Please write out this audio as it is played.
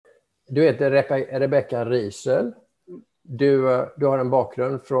Du heter Rebecca Riesel. Du har en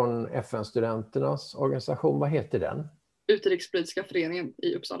bakgrund från FN-studenternas organisation. Vad heter den? Utrikespolitiska föreningen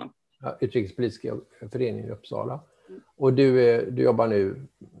i Uppsala. Ja, Utrikespolitiska föreningen i Uppsala. Och du jobbar nu,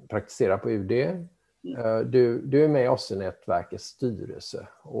 praktiserar på UD. Du är med i OSSE-nätverkets styrelse.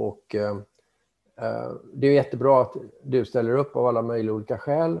 Och det är jättebra att du ställer upp av alla möjliga olika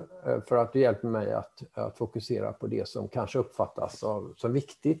skäl för att du hjälper mig att fokusera på det som kanske uppfattas som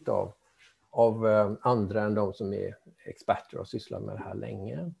viktigt av andra än de som är experter och sysslar med det här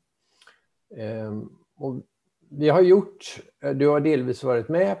länge. Och vi har du har delvis varit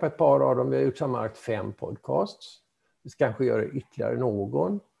med på ett par av dem, vi har gjort sammanlagt 5 podcasts. Vi ska kanske göra ytterligare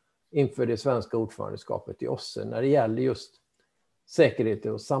någon inför det svenska ordförandeskapet i OSSE när det gäller just säkerhet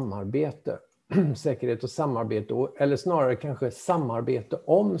och samarbete. Säkerhet och samarbete, eller snarare kanske samarbete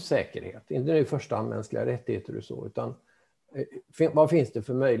om säkerhet. Inte i första hand mänskliga rättigheter och så, utan vad finns det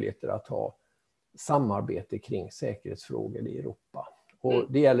för möjligheter att ha samarbete kring säkerhetsfrågor i Europa? Och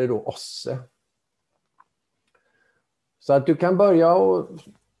det gäller då OSSE. Så att du kan börja och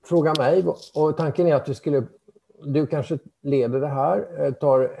fråga mig, och tanken är att du kanske leder det här,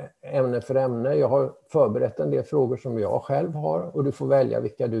 tar ämne för ämne. Jag har förberett en del frågor som jag själv har och du får välja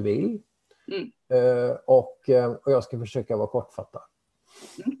vilka du vill. Och jag ska försöka vara kortfattad.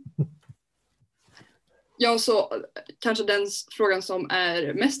 Ja, så kanske den frågan som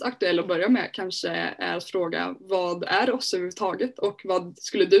är mest aktuell att börja med kanske är att fråga vad är OSSE överhuvudtaget och vad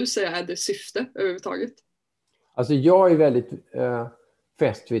skulle du säga är det syfte överhuvudtaget? Alltså jag är väldigt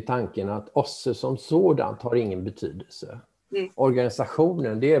fäst vid tanken att OSSE som sådant har ingen betydelse.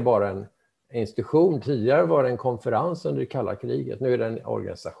 Organisationen, det är bara en institution. Tidigare var det en konferens under det kalla kriget. Nu är det en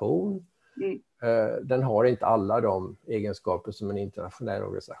organisation. Den har inte alla de egenskaper som en internationell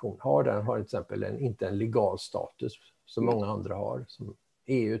organisation har. Den har till exempel inte en legal status som många andra har, som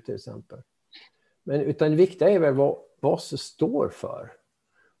EU till exempel. Utan det viktiga är väl vad OSSE står för.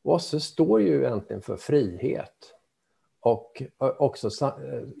 OSSE står ju egentligen för frihet. Och också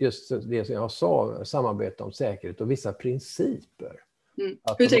just det som jag sa, samarbete om säkerhet och vissa principer.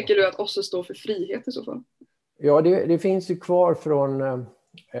 Hur tänker du att OSSE står för frihet i så fall? Ja, det finns ju kvar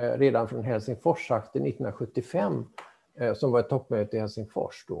redan från Helsingforsakten 1975 som var ett toppmöte i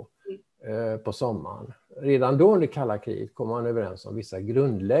Helsingfors då, på sommaren. Redan då under kalla kriget kom man överens om vissa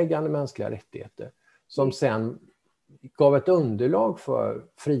grundläggande mänskliga rättigheter som sen gav ett underlag för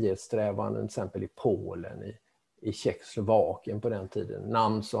frihetssträvanden till exempel i Polen, i Tjeckoslovakien på den tiden.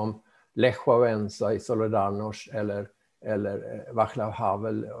 Namn som Lech Wałęsa i Solidarność eller Václav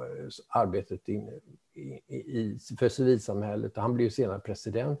Havel, arbetet för civilsamhället. Han blev ju senare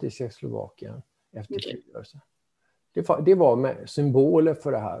president i Tjeckoslovakien efter frigörelsen. Det var med symboler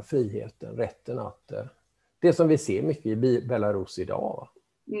för det här, friheten, rätten att... Det som vi ser mycket i Belarus idag.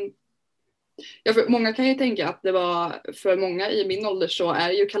 Ja, för många kan ju tänka att det var, för många i min ålder så är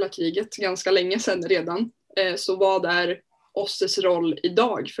ju kalla kriget ganska länge sedan redan. Så vad är OSSEs roll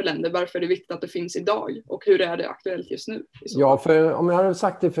idag för länder? Varför är det viktigt att det finns idag? Och hur är det aktuellt just nu? Ja, för om jag hade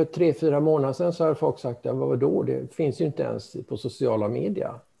sagt det för 3-4 månader sedan så hade folk sagt, ja, vad då? Det finns ju inte ens på sociala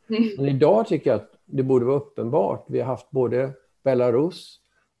medier. Men idag tycker jag att det borde vara uppenbart. Vi har haft både Belarus,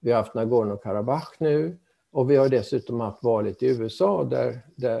 vi har haft Nagorno-Karabach nu och vi har dessutom haft valet i USA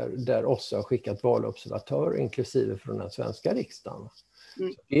där OSSE har skickat valobservatörer inklusive från den svenska riksdagen.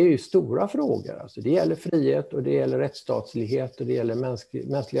 Det är ju stora frågor. Alltså det gäller frihet och det gäller rättsstatslighet och det gäller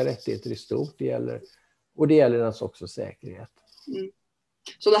mänskliga rättigheter i stort. Det gäller också säkerhet.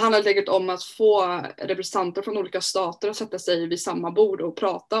 Så det handlar helt enkelt om att få representanter från olika stater att sätta sig vid samma bord och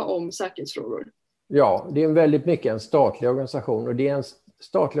prata om säkerhetsfrågor. Ja, det är väldigt mycket en statlig organisation och det är en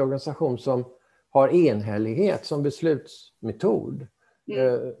statlig organisation som har enhällighet som beslutsmetod.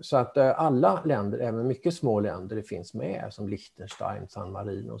 Så att alla länder, även mycket små länder, det finns med som Liechtenstein, San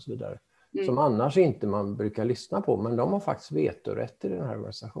Marino och så vidare. Som annars inte man brukar lyssna på, men de har faktiskt vetorätt i den här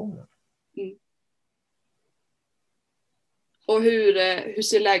organisationen. Och hur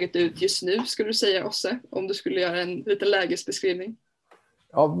ser läget ut just nu, skulle du säga, OSSE, om du skulle göra en liten lägesbeskrivning?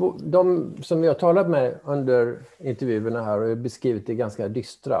 Ja, de som vi har talat med under intervjuerna här har beskrivit det ganska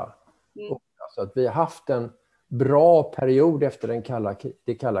dystra. Alltså att vi har haft en bra period efter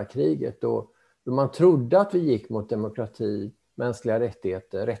det kalla kriget då man trodde att vi gick mot demokrati, mänskliga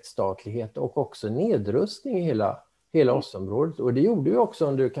rättigheter, rättsstatlighet och också nedrustning i hela OSSE-området. Och det gjorde vi också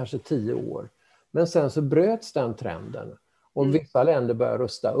under kanske 10 år. Men sen så bröts den trenden. Och vissa länder började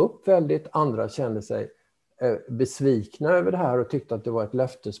rusta upp väldigt, andra kände sig besvikna över det här och tyckte att det var ett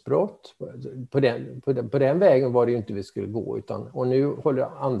löftesbrott. På den vägen var det ju inte vi skulle gå. Och nu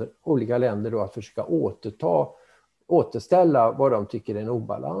håller olika länder då att försöka återställa vad de tycker är en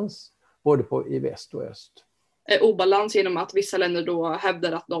obalans. både i väst och öst. Obalans genom att vissa länder då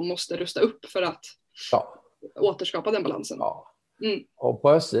hävdar att de måste rusta upp för att återskapa den balansen. Ja. Och på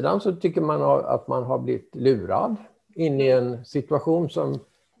östsidan så tycker man att man har blivit lurad in i en situation som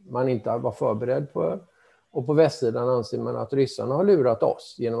man inte var förberedd på. Och på västsidan anser man att ryssarna har lurat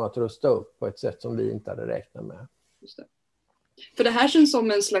oss genom att rusta upp på ett sätt som vi inte hade räknat med. Just det. För det här känns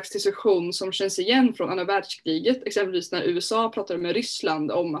som en slags diskussion som känns igen från andra världskriget. Exempelvis när USA pratade med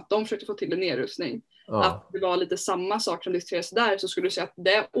Ryssland om att de försökte få till en nedrustning. Ja. Att det var lite samma sak som diskuterades där, så skulle du säga att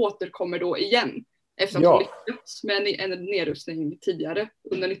det återkommer då igen. Eftersom de lyckats med en nedrustning tidigare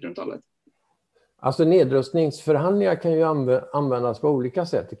under 1900-talet. Alltså nedrustningsförhandlingar kan ju användas på olika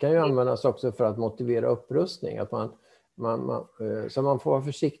sätt. Det kan ju användas också för att motivera upprustning. Att så man får vara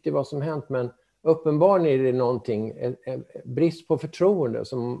försiktig vad som hänt, men uppenbarligen är det någonting, en brist på förtroende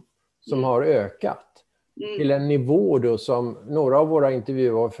som har ökat till en nivå då som några av våra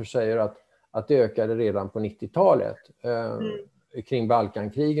intervjuer säger att det ökade redan på 90-talet kring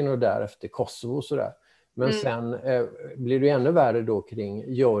Balkankrigen och därefter Kosovo och sådär. Men sen blir det ännu värre då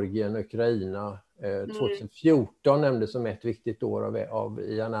kring Georgien, Ukraina. 2014 nämndes som ett viktigt år av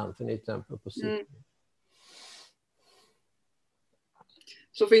Ian Anthony till exempel på sikt.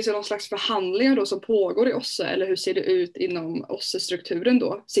 Så finns det någon slags förhandlingar då som pågår i OSSE, eller hur ser det ut inom OSSE-strukturen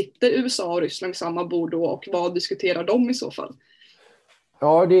då? Sitter USA och Ryssland vid samma bord då, och vad diskuterar de i så fall?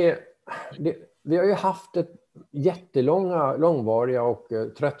 Ja, vi har ju haft långvariga och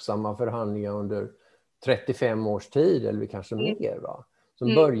tröttsamma förhandlingar under 35 års tid, eller kanske mer, va?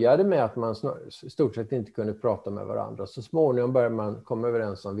 Som började med att man i stort sett inte kunde prata med varandra. Så småningom började man komma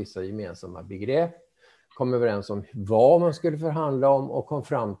överens om vissa gemensamma begrepp, kom överens om vad man skulle förhandla om och kom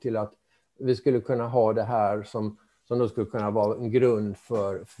fram till att vi skulle kunna ha det här som då skulle kunna vara en grund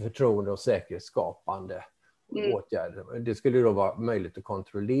för förtroende och säkerhetsskapande åtgärder. Det skulle då vara möjligt att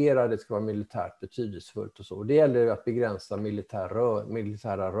kontrollera, det ska vara militärt betydelsefullt och så. Det gäller att begränsa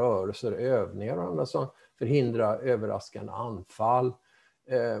militära rörelser, övningar och annat som förhindra överraskande anfall.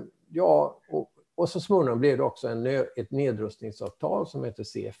 Och så småningom blev det också ett nedrustningsavtal som heter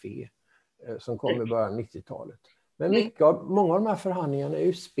CFE som kom i början av 90-talet. Men många av de här förhandlingarna är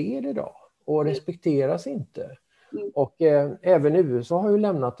ju spel idag och respekteras inte. Och även USA har ju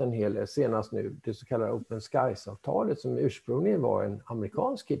lämnat en hel del, senast nu det så kallade Open Skies-avtalet som ursprungligen var en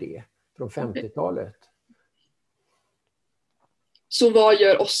amerikansk idé från 50-talet. Så vad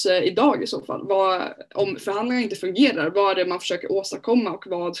gör OSSE idag i så fall? Om förhandlingarna inte fungerar, vad är det man försöker åstadkomma, och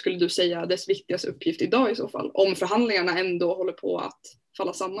vad skulle du säga är dess viktigaste uppgift idag i så fall? Om förhandlingarna ändå håller på att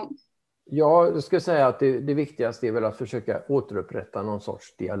falla samman. Ja, jag skulle säga att det viktigaste är väl att försöka återupprätta någon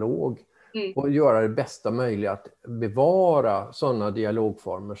sorts dialog. Och göra det bästa möjliga att bevara sådana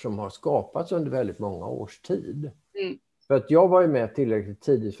dialogformer som har skapats under väldigt många års tid. För att jag var ju med tillräckligt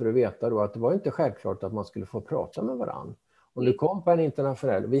tidigt för att veta då att det var inte självklart att man skulle få prata med varandra. Om du kom på en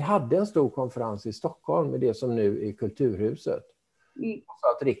internationell... Vi hade en stor konferens i Stockholm med det som nu är Kulturhuset. Så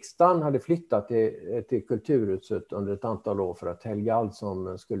att riksdagen hade flyttat till Kulturhuset under ett antal år för att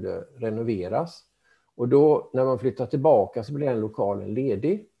Helgeandsholmen skulle renoveras. Och då när man flyttade tillbaka så blev den lokalen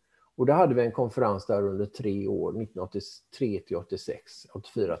ledig. Och då hade vi en konferens där under 3 år, 1983 till 86,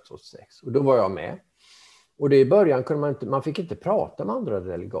 84 till 86. Och då var jag med. Och det i början kunde man fick inte prata med andra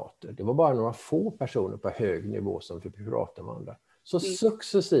delegater. Det var bara några få personer på hög nivå som fick prata med andra. Så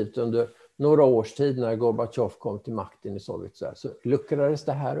successivt under några års tid när Gorbatjov kom till makten i Sovjet så luckrades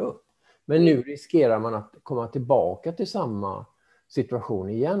det här upp. Men nu riskerar man att komma tillbaka till samma situation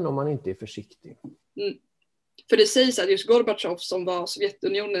igen om man inte är försiktig. För det sägs att just Gorbatjov, som var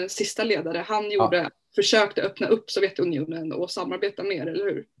Sovjetunionens sista ledare, han försökte öppna upp Sovjetunionen och samarbeta mer, eller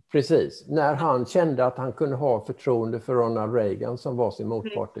hur? Precis. När han kände att han kunde ha förtroende för Ronald Reagan som var sin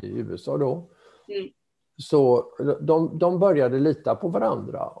motpart i USA då. Så de började lita på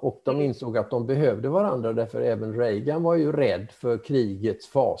varandra och de insåg att de behövde varandra, därför även Reagan var ju rädd för krigets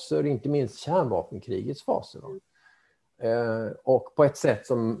faser, inte minst kärnvapenkrigets faser. Och på ett sätt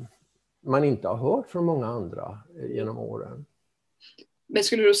som man inte har hört från många andra genom åren. Men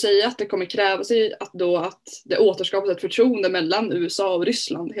skulle du säga att det kommer kräva sig att det återskapas ett förtroende mellan USA och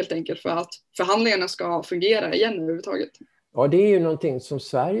Ryssland helt enkelt för att förhandlingarna ska fungera igen överhuvudtaget? Ja, det är ju någonting som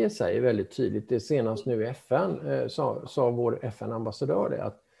Sverige säger väldigt tydligt. Det senast nu i FN sa vår FN-ambassadör det,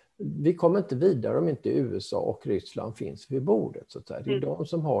 att vi kommer inte vidare om inte USA och Ryssland finns vid bordet. Så att säga. Det är de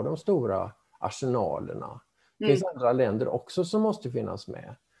som har de stora arsenalerna. Det finns andra länder också som måste finnas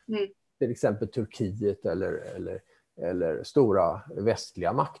med. Till exempel Turkiet eller stora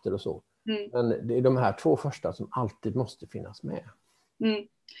västliga makter och så. Men det är de här 2 första som alltid måste finnas med.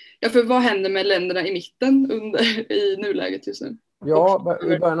 Ja, för vad händer med länderna i mitten i nuläget just nu? Ja,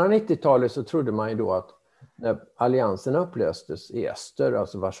 i början av 90-talet så trodde man ju då att när allianserna upplöstes i öster,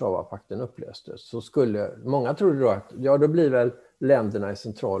 alltså Warszawapakten upplöstes, så skulle, många trodde då att då blir väl länderna i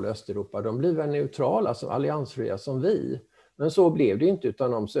Central- och Östeuropa, de blir väl neutrala, alltså alliansfria som vi. Men så blev det inte,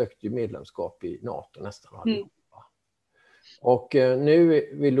 utan de sökte ju medlemskap i NATO nästan allihopa. Och nu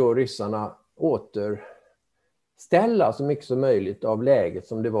vill då ryssarna återställa så mycket som möjligt av läget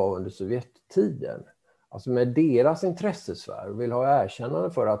som det var under Sovjettiden. Alltså med deras intressesfär, vill ha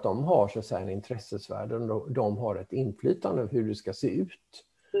erkännande för att de har så att säga en intressesfär där de har ett inflytande över hur det ska se ut.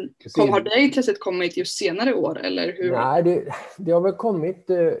 Har det intresset kommit just senare år? Eller hur? Nej, det har väl kommit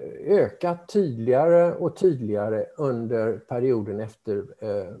ökat tydligare och tydligare under perioden efter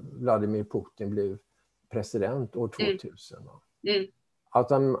Vladimir Putin blev president år 2000. Att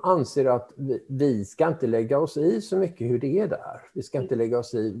de anser att vi ska inte lägga oss i så mycket hur det är där. Vi ska inte lägga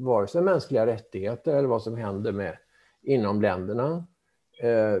oss i vare sig mänskliga rättigheter eller vad som händer inom länderna.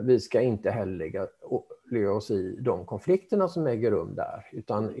 Vi ska inte heller lägga oss i de konflikterna som äger rum där.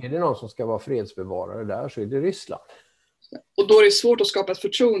 Utan är det någon som ska vara fredsbevarare där så är det Ryssland. Och då är det svårt att skapa ett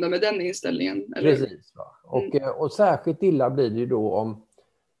förtroende med den inställningen. Eller? Precis. Va? Och särskilt illa blir det ju då om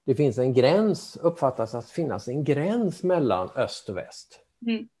det finns en gräns, uppfattas att finnas en gräns mellan öst och väst.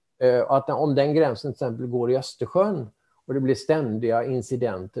 Att om den gränsen till exempel går i Östersjön och det blir ständiga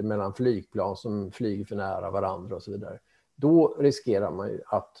incidenter mellan flygplan som flyger för nära varandra och så vidare. Då riskerar man ju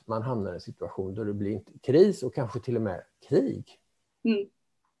att man hamnar i en situation där det blir kris och kanske till och med krig.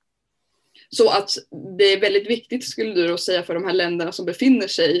 Så att det är väldigt viktigt, skulle du då säga, för de här länderna som befinner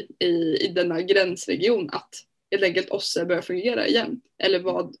sig i denna gränsregion att helt enkelt OSSE börjar fungera igen? Eller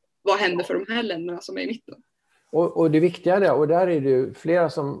vad händer för de här länderna som är i mitten? Och det viktiga där, och där är det ju flera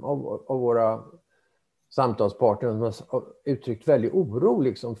av våra samtalspartner som har uttryckt väldigt oro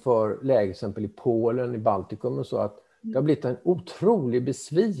liksom för läget till exempel i Polen, i Baltikum och så, att det har blivit en otrolig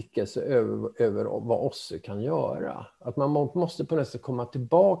besvikelse över vad OSSE kan göra. Att man måste på något sätt komma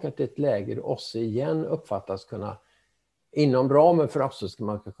tillbaka till ett läge där OSSE igen uppfattas kunna, inom ramen för OSSE ska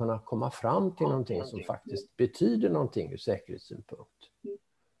man kunna komma fram till någonting som faktiskt betyder någonting ur säkerhetssynpunkt.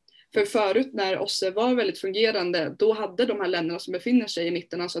 För förut när OSSE var väldigt fungerande, då hade de här länderna som befinner sig i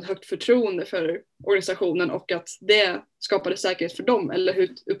mitten alltså ett högt förtroende för organisationen och att det skapade säkerhet för dem. Eller hur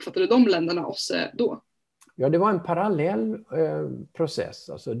uppfattade de länderna OSSE då? Ja, det var en parallell process.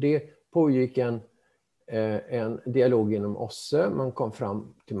 Alltså det pågick en dialog inom OSSE. Man kom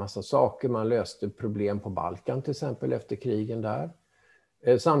fram till massa saker. Man löste problem på Balkan till exempel efter krigen där.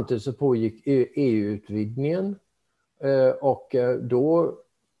 Samtidigt så pågick EU-utvidgningen. Och då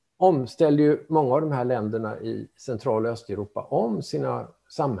omställde ju många av de här länderna i Central- och Östeuropa om sina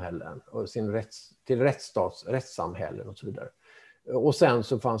samhällen och till rättssamhällen och så vidare. Och sen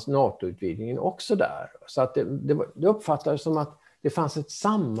så fanns NATO-utvidgningen också där. Så att det uppfattades som att det fanns ett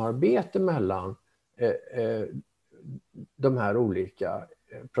samarbete mellan de här olika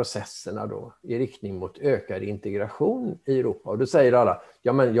processerna då, i riktning mot ökad integration i Europa. Och då säger alla,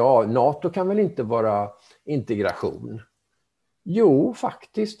 NATO kan väl inte vara integration? Jo,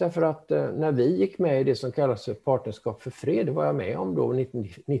 faktiskt, därför att när vi gick med i det som kallas för partnerskap för fred, det var jag med om då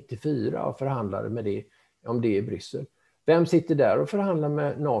 1994 och förhandlade om det i Bryssel. Vem sitter där och förhandlar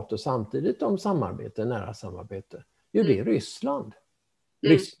med NATO samtidigt om samarbete, nära samarbete? Jo, det är Ryssland.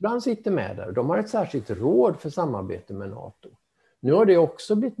 Ryssland sitter med där. De har ett särskilt råd för samarbete med NATO. Nu har det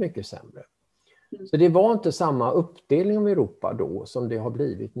också blivit mycket sämre. Så det var inte samma uppdelning av Europa då som det har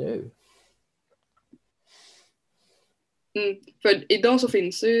blivit nu. För idag så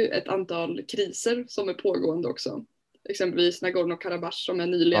finns ju ett antal kriser som är pågående också. Exempelvis Nagorno-Karabach som är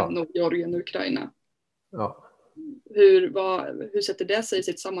nyligen Nordgeorgien och Ukraina. Ja. Hur sätter det sig i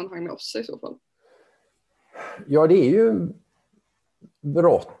sitt sammanhang med OSSE i så fall? Ja, det är ju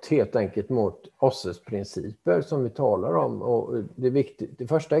brott helt enkelt mot OSSEs principer som vi talar om. Och det är viktigt. Det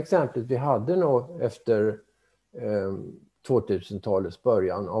första exemplet vi hade nog efter 2000-talets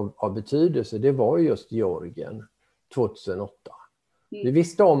början av betydelse, det var just Georgien 2008. Vi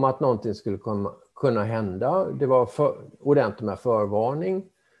visste om att någonting skulle kunna hända. Det var ordentligt med förvarning.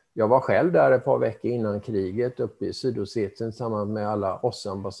 Jag var själv där ett par veckor innan kriget uppe i Sydossetien tillsammans med alla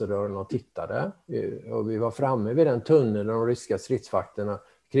OSSE-ambassadörerna och tittade. Och vi var framme vid den tunneln där de ryska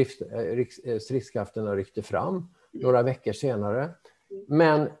stridskrafterna ryckte fram några veckor senare.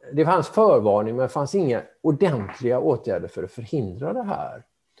 Men det fanns förvarning, men det fanns inga ordentliga åtgärder för att förhindra det här.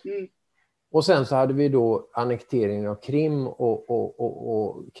 Och sen så hade vi då annekteringen av Krim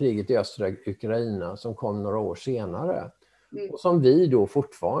och kriget i östra Ukraina som kom några år senare. Och som vi då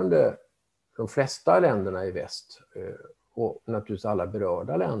fortfarande, de flesta länderna i väst och naturligtvis alla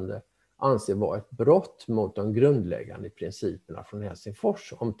berörda länder, anser vara ett brott mot de grundläggande principerna från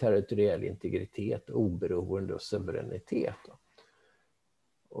Helsingfors om territoriell integritet, oberoende och suveränitet.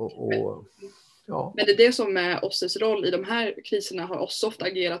 Ja. Men det är det som är OSSEs roll i de här kriserna, har OSSE ofta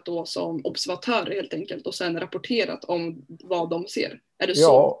agerat då som observatörer helt enkelt och sen rapporterat om vad de ser. Är det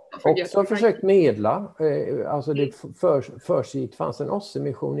ja, också försökt medla. Alltså det fanns en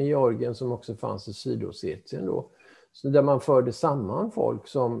OSSE-mission i Georgien som också fanns i Sydossetien då. Så där man förde samman folk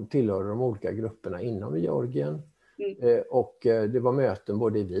som tillhörde de olika grupperna inom Georgien. Och det var möten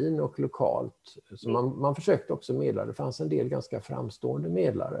både i Wien och lokalt. Så man försökte också medla. Det fanns en del ganska framstående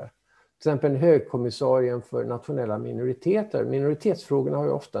medlare. Till exempel högkommissarien för nationella minoriteter. Minoritetsfrågorna har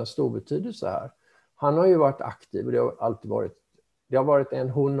ju ofta en stor betydelse här. Han har ju varit aktiv och det har varit en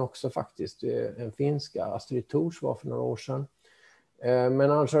hon också faktiskt. En finska, Astrid Thors var för några år sedan. Men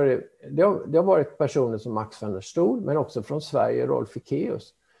annars har det har varit personer som Max van der Stoel, men också från Sverige, Rolf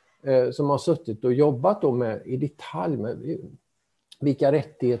Ekéus, som har suttit och jobbat då med, i detalj med vilka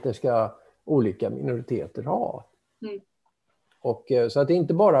rättigheter ska olika minoriteter ha. Och, så att det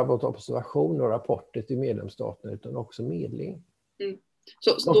inte bara varit observation och rapporter till medlemsstaterna utan också medling.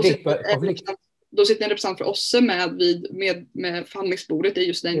 Så då sitter en representant för OSSE med förhandlingsbordet i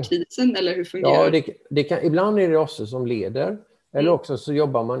just den krisen, eller hur fungerar det? Ibland är det OSSE som leder. Eller också så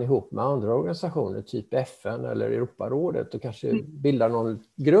jobbar man ihop med andra organisationer, typ FN eller Europarådet, och kanske bildar någon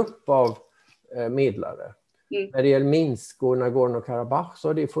grupp av medlare. När det gäller Minsk och Nagorno-Karabach så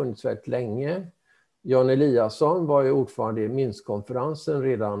har det funnits väldigt länge. Jan Eliasson var ju ordförande i Minskkonferensen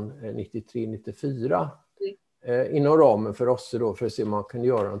redan 93-94 inom ramen för OSSE då, för att se om man kan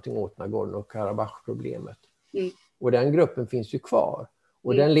göra någonting åt Nagorno-Karabach-problemet. Och den gruppen finns ju kvar.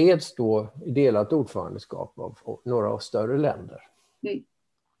 Och den leds då i delat ordförandeskap av några större länder.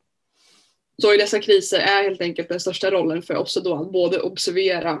 Så i dessa kriser är helt enkelt den största rollen för oss då att både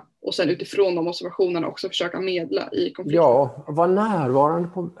observera och sen utifrån de observationerna också försöka medla i konflikten? Ja,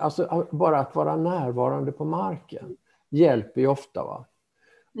 bara att vara närvarande på marken hjälper ju ofta. Va?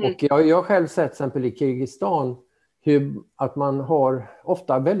 Och jag har själv sett till exempel i Kirgisistan att man har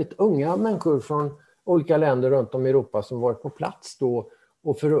ofta väldigt unga människor från olika länder runt om i Europa som varit på plats då.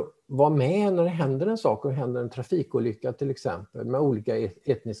 Och för att vara med när det händer en sak och händer en trafikolycka till exempel med olika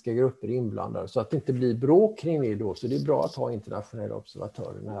etniska grupper inblandade så att det inte blir bråk kring det då. Så det är bra att ha internationella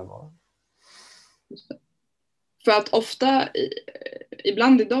observatörer närvarande. För att ofta,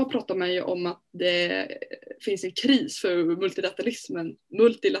 ibland idag pratar man ju om att det finns en kris för multilateralismen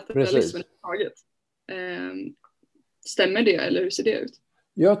överhuvudtaget. Stämmer det eller hur ser det ut?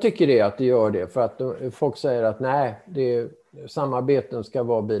 Jag tycker att det gör det, för att folk säger att nej, samarbeten ska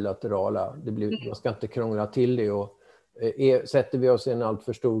vara bilaterala. Man ska inte krångla till det, och sätter vi oss i en allt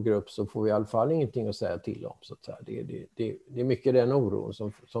för stor grupp så får vi i alla fall ingenting att säga till om. Så att säga. Det är mycket den oron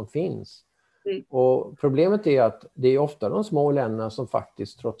som finns. Och problemet är att det är ofta de små länderna som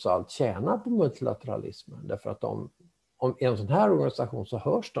faktiskt trots allt tjänar på multilateralismen. Därför att om en sån här organisation så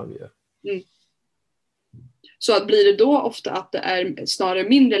hörs de ju. Så att blir det då ofta att det är snarare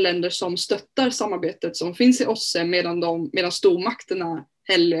mindre länder som stöttar samarbetet som finns i OSSE medan stormakterna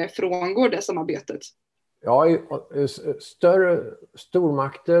hellre frångår det samarbetet? Ja,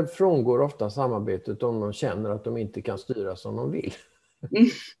 stormakter frångår ofta samarbetet om de känner att de inte kan styra som de vill.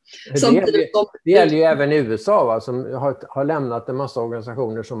 Det gäller ju även USA, va, som har lämnat en massa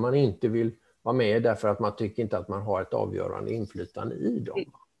organisationer som man inte vill vara med i därför att man tycker inte att man har ett avgörande inflytande i dem.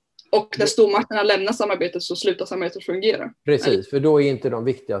 Och när stormakterna lämnar samarbetet så slutar samarbetet fungera. Precis, för då är inte de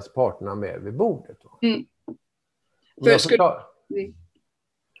viktigaste parterna med vid bordet.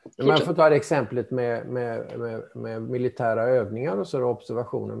 Man får ta det exemplet med militära övningar och så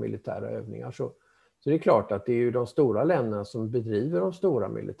observation av militära övningar. Så det är klart att det är ju de stora länderna som bedriver de stora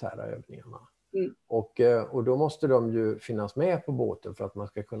militära övningarna. Och då måste de ju finnas med på båten för att man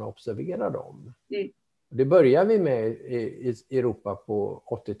ska kunna observera dem. Det började vi med i Europa på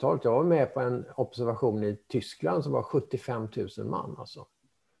 80-talet. Jag var med på en observation i Tyskland som var 75 000 man. Alltså.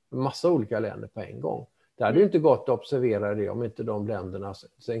 En massa olika länder på en gång. Det hade ju inte gått att observera det om inte de länderna,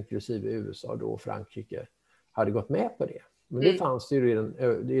 inklusive USA då, och Frankrike, hade gått med på det. Men det fanns ju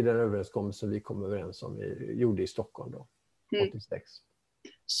i den överenskommelse vi kom överens om vi gjorde i Stockholm då, 86.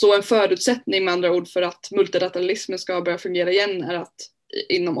 Så en förutsättning med andra ord för att multilateralismen ska börja fungera igen är att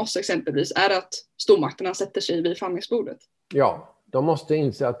inom oss exempelvis är att stormakterna sätter sig vid förhandlingsbordet. Ja, de måste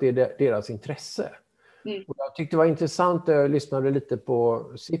inse att det är deras intresse. Och jag tyckte det var intressant, jag lyssnade lite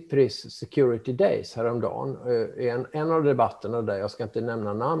på SIPRIs Security Days häromdagen. En av debatterna där, jag ska inte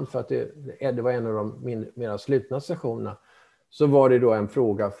nämna namn för att det var en av de mera slutna sessionerna, så var det då en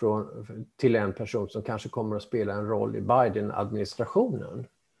fråga till en person som kanske kommer att spela en roll i Biden-administrationen.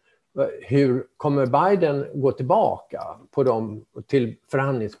 Hur kommer Biden gå tillbaka till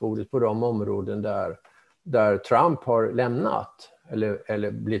förhandlingsbordet på de områden där Trump har lämnat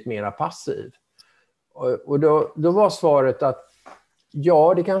eller blivit mera passiv? Och då var svaret att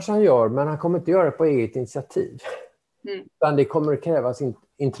ja, det kanske han gör, men han kommer inte göra det på eget initiativ. Utan det kommer att krävas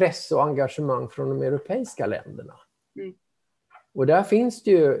intresse och engagemang från de europeiska länderna. Och där finns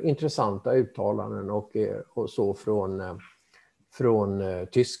det ju intressanta uttalanden och så från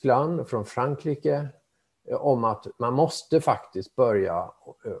Tyskland, från Frankrike, om att man måste faktiskt börja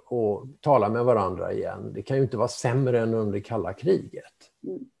och tala med varandra igen. Det kan ju inte vara sämre än under kalla kriget.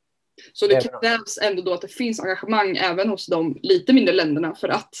 Så det krävs ändå då att det finns engagemang även hos de lite mindre länderna för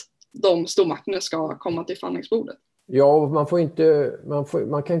att de stormakterna ska komma till förhandlingsbordet? Ja,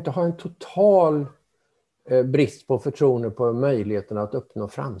 man kan inte ha en total brist på förtroende på möjligheten att uppnå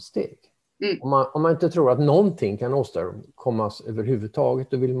framsteg. Om man inte tror att någonting kan åstadkommas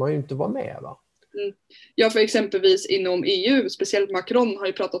överhuvudtaget, då vill man ju inte vara med, va? Ja, för exempelvis inom EU, speciellt Macron har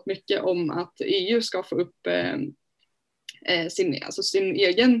ju pratat mycket om att EU ska få upp sin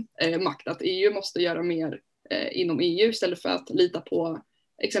egen makt, att EU måste göra mer inom EU istället för att lita på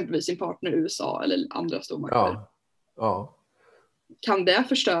exempelvis sin partner USA eller andra stormakter. Ja. Kan det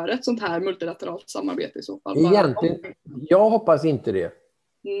förstöra ett sånt här multilateralt samarbete i så fall? Egentligen, jag hoppas inte det.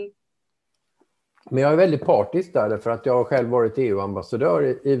 Men jag är väldigt partisk där, för att jag har själv varit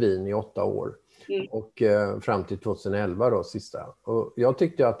EU-ambassadör i Wien i 8 år. Och fram till 2011 då, sista. Och jag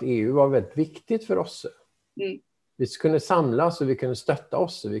tyckte att EU var väldigt viktigt för oss. Vi kunde samlas och vi kunde stötta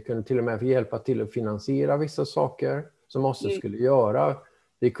oss. Vi kunde till och med hjälpa till att finansiera vissa saker som OSSE skulle göra.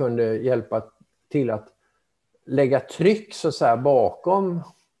 Vi kunde hjälpa till att lägga tryck så att säga bakom.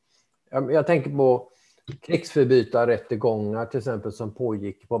 Jag tänker på krigsförbrytarrättegångar till exempel som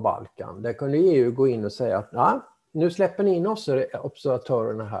pågick på Balkan. Där kunde EU gå in och säga att nu släpper ni in oss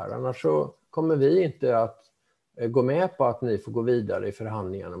observatörerna här, annars så kommer vi inte att gå med på att ni får gå vidare i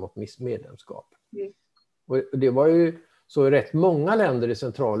förhandlingarna mot medlemskap. Och det var ju så i rätt många länder i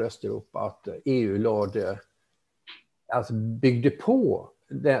Central- och Östeuropa att EU byggde på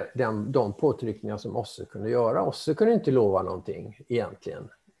de påtryckningar som OSSE kunde göra. OSSE kunde inte lova någonting egentligen,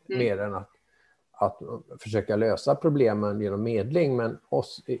 mer än att försöka lösa problemen genom medling, men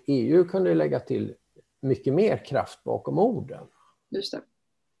EU kunde lägga till mycket mer kraft bakom orden. Just det.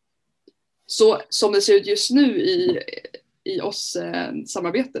 Så som det ser ut just nu i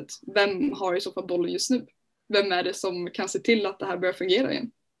OSSE-samarbetet, vem har i så fall bollen just nu? Vem är det som kan se till att det här börjar fungera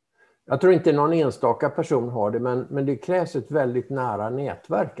igen? Jag tror inte någon enstaka person har det, men det krävs ett väldigt nära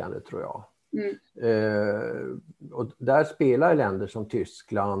nätverkande, tror jag. Och där spelar länder som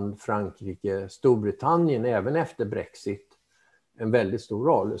Tyskland, Frankrike, Storbritannien även efter Brexit en väldigt stor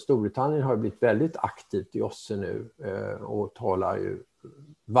roll. Storbritannien har blivit väldigt aktivt i OSSE nu och talar ju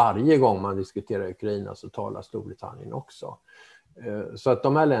varje gång man diskuterar Ukraina så talar Storbritannien också. Så att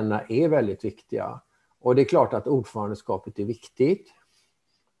de här länderna är väldigt viktiga. Och det är klart att ordförandeskapet är viktigt.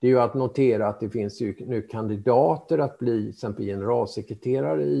 Det är ju att notera att det finns ju nu kandidater att bli till exempel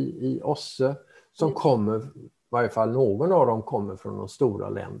generalsekreterare i OSSE som kommer, i varje fall någon av dem kommer från de stora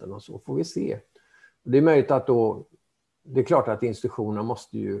länderna, så får vi se. Det är möjligt att då, det är klart att institutionerna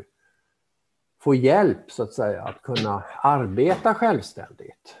måste ju få hjälp så att säga att kunna arbeta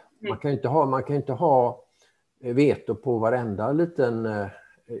självständigt. Man kan inte ha veto på varenda liten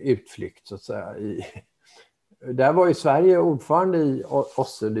utflykt så att säga. Där var ju Sverige ordförande i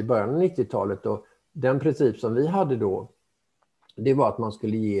OSSE i början av 90-talet, och den princip som vi hade då, det var att man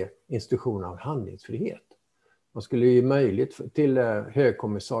skulle ge institutionerna handlingsfrihet. Man skulle ge möjlighet till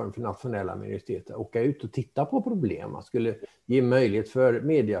högkommissarien för nationella minoriteter att åka ut och titta på problem. Man skulle ge möjlighet för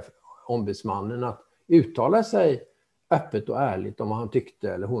medieombudsmannen att uttala sig öppet och ärligt om vad han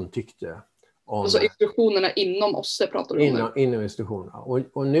tyckte eller hon tyckte. Alltså institutionerna inom OSSE pratar du om? Inom institutionerna.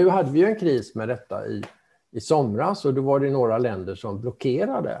 Och nu hade vi ju en kris med detta i somras, och då var det några länder som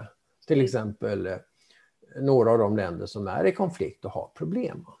blockerade. Till exempel några av de länder som är i konflikt och har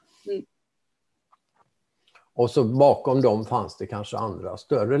problem. Och så bakom dem fanns det kanske andra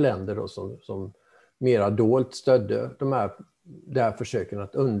större länder då som mera dolt stödde det här försöken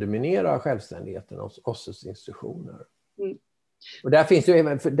att underminera självständigheten hos OSSEs institutioner. Och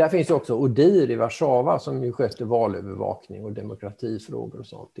där finns ju också ODIHR i Warszawa som ju sköter valövervakning och demokratifrågor och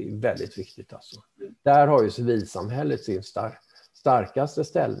sånt. Det är väldigt viktigt alltså. Där har ju civilsamhället sin starkaste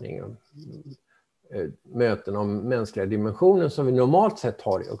ställning. Möten om mänskliga dimensionen som vi normalt sett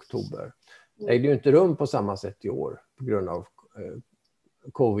har i oktober ägde ju inte rum på samma sätt i år på grund av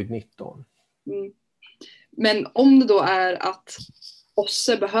covid-19. Men om det då är att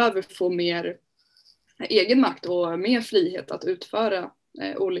OSSE behöver få mer egen makt och mer frihet att utföra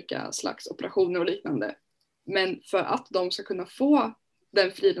olika slags operationer och liknande. Men för att de ska kunna få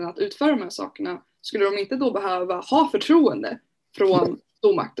den friden att utföra de här sakerna skulle de inte då behöva ha förtroende från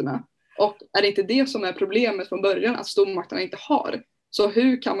stormakterna. Och är det inte det som är problemet från början, att stormakterna inte har? Så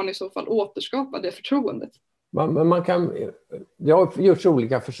hur kan man i så fall återskapa det förtroendet? Det har gjorts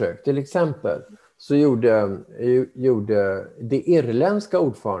olika försök. Till exempel så gjorde det irländska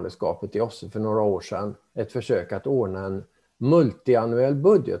ordförandeskapet i OSSE för några år sedan ett försök att ordna en multiannuell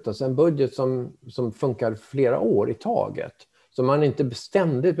budget. Alltså en budget som funkar flera år i taget. Så man inte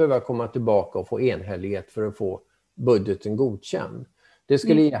ständigt behöver komma tillbaka och få enhällighet för att få budgeten godkänd. Det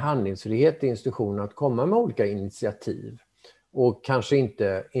skulle ge handlingsfrihet till institutionen att komma med olika initiativ. Och kanske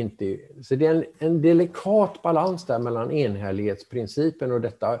inte så det är en delikat balans där mellan enhällighetsprincipen och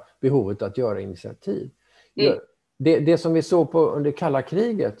detta behovet att göra initiativ. Det som vi såg på under kalla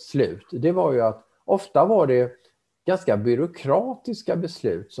krigets slut, det var ju att ofta var det ganska byråkratiska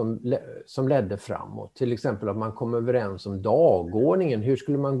beslut som ledde framåt. Till exempel att man kom överens om dagordningen. Hur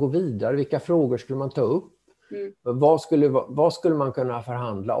skulle man gå vidare? Vilka frågor skulle man ta upp? Vad skulle man kunna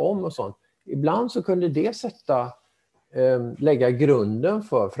förhandla om och sånt? Ibland så kunde det lägga grunden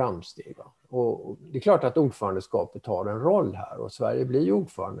för framsteg. Och det är klart att ordförandeskapet har en roll här. Och Sverige blir ju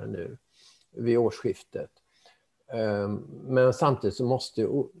ordförande nu vid årsskiftet. Men samtidigt så måste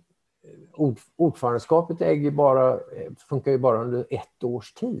ordförandeskapet funkar ju bara under 1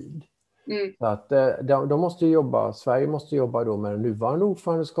 års tid. Så att Sverige måste jobba då med det nuvarande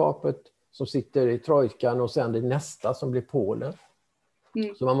ordförandeskapet som sitter i trojkan och sen det nästa som blir Polen.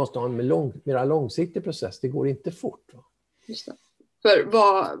 Så man måste ha en mer långsiktig process. Det går inte fort. Just det. För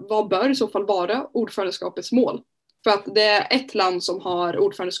vad bör i så fall vara ordförandeskapets mål? För att det är ett land som har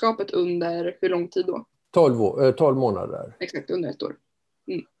ordförandeskapet under hur lång tid då? 12 månader. Exakt, under 1 år.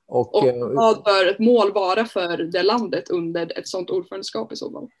 Och vad bör ett mål vara för det landet under ett sådant ordförandeskap i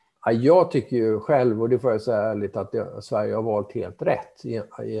så fall? Ja, jag tycker ju själv, och det får jag säga ärligt, att Sverige har valt helt rätt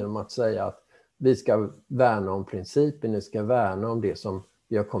genom att säga att vi ska värna om principen, vi ska värna om det som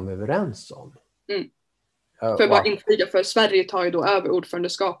vi har kommit överens om. För bara inflika, för Sverige tar ju då över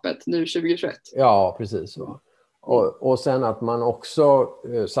ordförandeskapet nu 2021. Ja, precis. Och sen att man också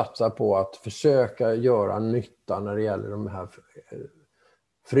satsar på att försöka göra nytta när det gäller de här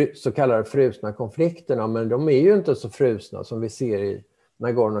så kallade frusna konflikterna. Men de är ju inte så frusna som vi ser i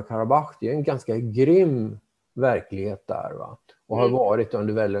Nagorno-Karabach. Det är en ganska grym verklighet där. Och har varit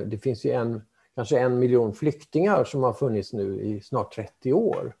under det finns ju kanske 1 miljon flyktingar som har funnits nu i snart 30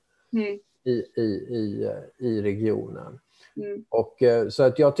 år i regionen. Och så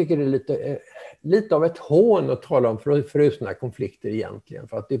att jag tycker det är lite av ett hån att tala om frusna konflikter egentligen.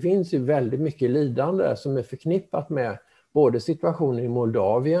 För att det finns ju väldigt mycket lidande som är förknippat med både situationen i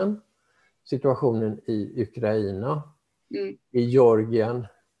Moldavien, situationen i Ukraina, i Georgien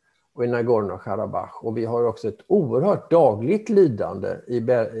och i Nagorno-Karabach. Och vi har också ett oerhört dagligt lidande i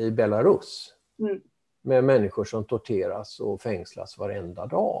Belarus. Med människor som torteras och fängslas varenda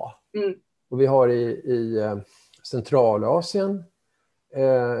dag. Och vi har i Centralasien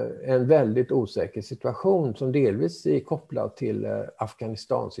en väldigt osäker situation som delvis är kopplad till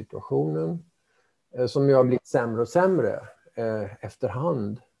Afghanistan-situationen. Som ju har blivit sämre och sämre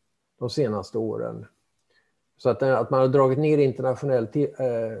efterhand de senaste åren. Så att man har dragit ner internationell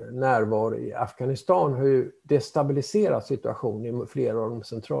närvaro i Afghanistan har ju destabiliserat situationen i flera av de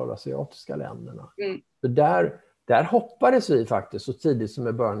centralasiatiska länderna. Så där hoppades vi faktiskt så tidigt som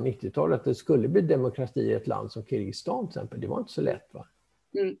i början av 90-talet att det skulle bli demokrati i ett land som Kirgisistan till exempel. Det var inte så lätt, va?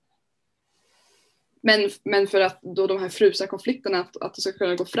 Men för att då de här frusna konflikterna att det ska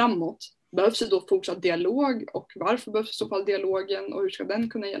kunna gå framåt, behövs det då fortsatt dialog, och varför behövs i så fall dialogen och hur ska den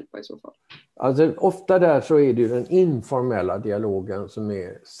kunna hjälpa i så fall? Alltså ofta där så är det ju den informella dialogen som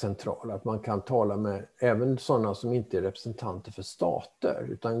är central. Att man kan tala med även sådana som inte är representanter för stater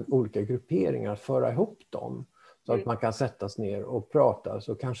utan olika grupperingar, föra ihop dem. Så att man kan sättas ner och prata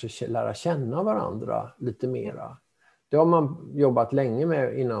och kanske lära känna varandra lite mera. Det har man jobbat länge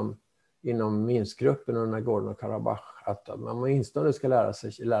med inom Minskgruppen och Nagorno-Karabach, att man åtminstone ska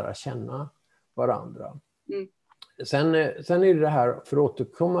lära känna varandra. Sen är det här, för att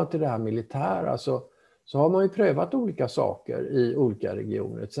återkomma till det här militära, så har man ju prövat olika saker i olika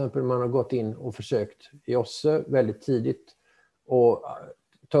regioner. Till exempel man har gått in och försökt i OSSE väldigt tidigt och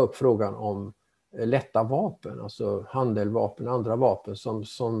ta upp frågan om lätta vapen, alltså handeldvapen, andra vapen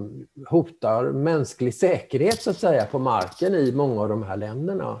som hotar mänsklig säkerhet så att säga på marken i många av de här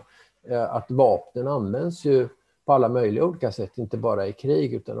länderna. Att vapnen används ju på alla möjliga olika sätt, inte bara i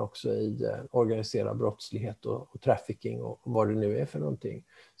krig utan också i organiserad brottslighet och trafficking och vad det nu är för någonting.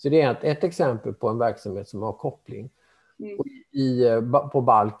 Så det är ett exempel på en verksamhet som har koppling. På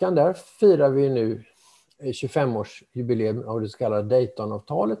Balkan där firar vi nu 25-årsjubileum av det så kallade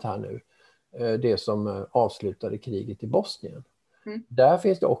Daytonavtalet här nu. Det som avslutade kriget i Bosnien. Där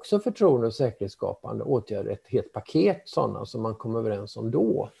finns det också förtroende- och säkerhetsskapande åtgärder, ett helt paket sådana som man kom överens om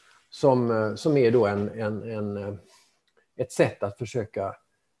då. Som är då ett sätt att försöka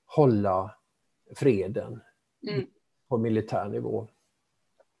hålla freden på militär nivå.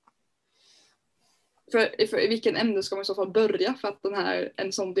 För i vilken ämne ska man i så fall börja för att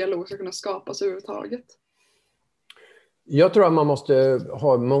en sån dialog ska kunna skapas överhuvudtaget? Jag tror att man måste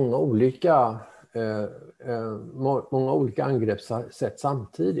ha många olika angreppssätt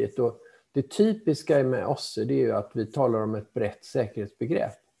samtidigt. Och det typiska med OSSE det är ju att vi talar om ett brett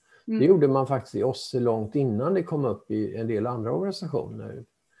säkerhetsbegrepp. Det gjorde man faktiskt i OSSE långt innan det kom upp i en del andra organisationer.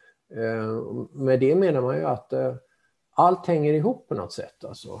 Med det menar man ju att allt hänger ihop på något sätt.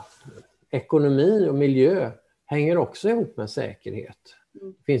 Alltså, ekonomi och miljö hänger också ihop med säkerhet.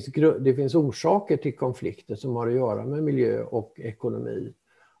 Det finns orsaker till konflikter som har att göra med miljö och ekonomi.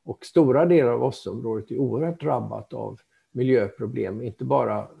 Och stora delar av OSSE-området är oerhört drabbat av miljöproblem. Inte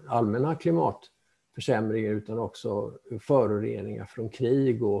bara allmänna klimatförsämringar utan också föroreningar från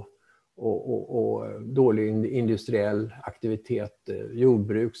krig och dålig industriell aktivitet,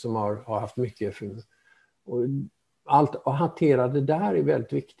 jordbruk som har haft mycket. Att hantera det där är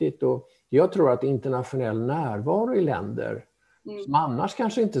väldigt viktigt. Och jag tror att internationell närvaro i länder som annars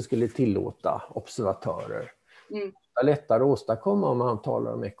kanske inte skulle tillåta observatörer är lättare att åstadkomma om man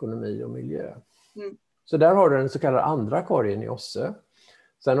talar om ekonomi och miljö. Så där har du den så kallade andra korgen i OSSE.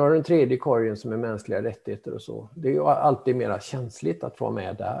 Sen har du den tredje korgen som är mänskliga rättigheter och så. Det är ju alltid mer känsligt att få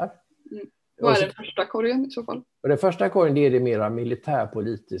med där. Vad är den första korgen i så fall? Och den första korgen det är det mera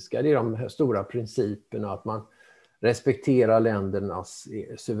militärpolitiska. Det är de stora principerna att man respekterar ländernas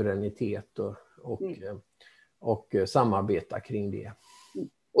suveränitet och samarbeta kring det.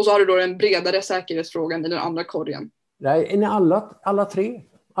 Och så har du då den bredare säkerhetsfrågan i den andra korgen. Nej, alla tre.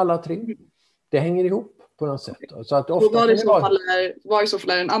 Det hänger ihop på något sätt. Så att ofta vad i så fall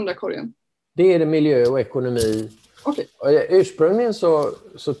är den andra korgen? Det är det miljö och ekonomi. Okay. Ursprungligen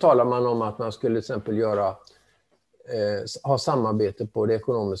så talar man om att man skulle till exempel ha samarbete på det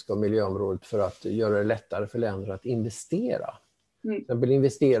ekonomiska och miljöområdet för att göra det lättare för länder att investera. Till exempel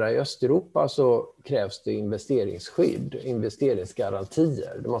investera i Östeuropa så krävs det investeringsskydd,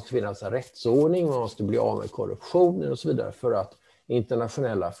 investeringsgarantier. Det måste finnas en rättsordning, man måste bli av med korruptionen och så vidare för att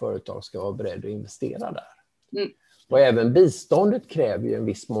internationella företag ska vara beredda att investera där. Och även biståndet kräver ju en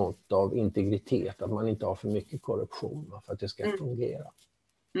viss mått av integritet, att man inte har för mycket korruption för att det ska fungera.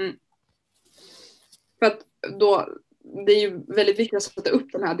 För att då, det är ju väldigt viktigt att sätta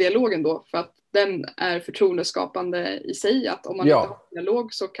upp den här dialogen då, för att den är förtroendeskapande i sig, att om man inte har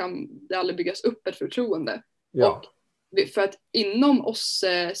dialog så kan det aldrig byggas upp ett förtroende. Och för att inom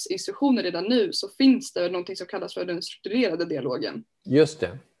OSSEs institutioner redan nu så finns det någonting som kallas för den strukturerade dialogen. Just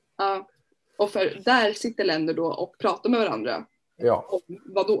det. Och för där sitter länder då och pratar med varandra. Om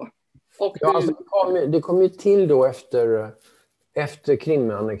vad då? Det kom ju till då efter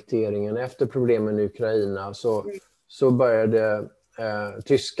Krimannekteringen, efter problemen i Ukraina så började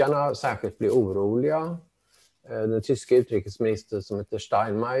tyskarna särskilt bli oroliga. Den tyska utrikesministern som heter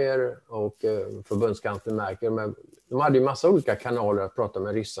Steinmeier och förbundskansler Merkel, de hade ju massa olika kanaler att prata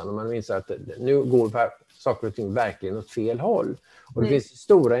med ryssarna. Man inser att nu går saker och ting verkligen åt fel håll. Och det finns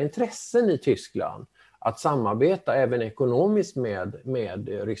stora intressen i Tyskland att samarbeta även ekonomiskt med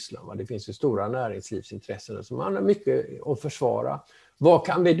Ryssland. Det finns ju stora näringslivsintressen som man har mycket att försvara. Vad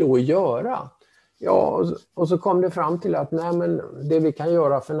kan vi då göra? Ja, och så kom det fram till att det vi kan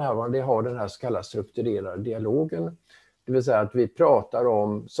göra för närvarande är att ha den här så kallade strukturerade dialogen. Det vill säga att vi pratar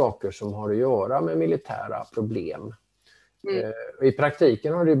om saker som har att göra med militära problem. I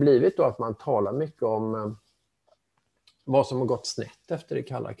praktiken har det blivit då att man talar mycket om vad som har gått snett efter det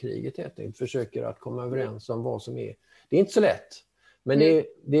kalla kriget. Helt enkelt försöker att komma överens om vad som är. Det är inte så lätt. Men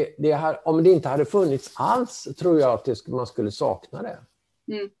om det inte hade funnits alls tror jag att man skulle sakna det.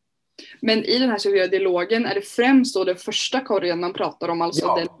 Men i den här strukturerade dialogen är det främst då den första korgen man pratar om,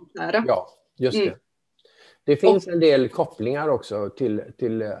 alltså den militära. Ja, just det. Det finns en del kopplingar också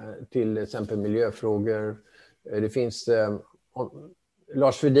till exempel miljöfrågor. Det finns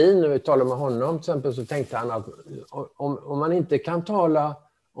Lars Fedin, när vi talade med honom till exempel, så tänkte han att om man inte kan tala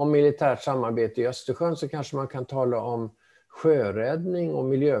om militärt samarbete i Östersjön så kanske man kan tala om sjöräddning och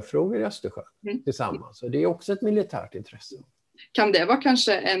miljöfrågor i Östersjön tillsammans. Så det är också ett militärt intresse. Kan det vara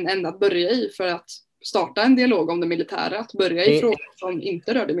kanske en ända att börja i för att starta en dialog om det militära? Att börja i frågor som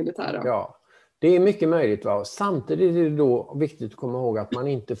inte rör det militära? Ja, Det är mycket möjligt. Va? Samtidigt är det då viktigt att komma ihåg att man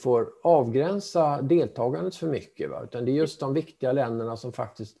inte får avgränsa deltagandet för mycket. Va? Utan det är just de viktiga länderna som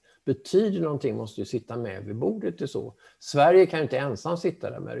faktiskt betyder någonting måste ju sitta med vid bordet. Det så. Sverige kan ju inte ensam sitta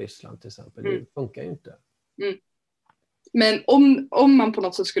där med Ryssland till exempel. Det funkar ju inte. Mm. Men om man på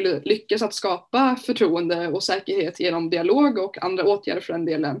något sätt skulle lyckas att skapa förtroende och säkerhet genom dialog och andra åtgärder för den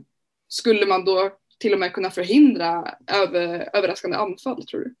delen, skulle man då till och med kunna förhindra överraskande anfall,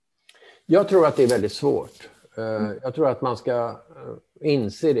 tror du? Jag tror att det är väldigt svårt. Jag tror att man ska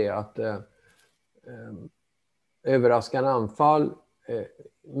inse det att överraskande anfall,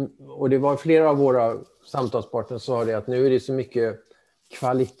 och det var flera av våra samtalspartner som sa det, att nu är det så mycket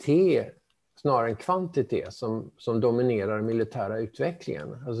kvalitet snarare än kvantitet som dominerar den militära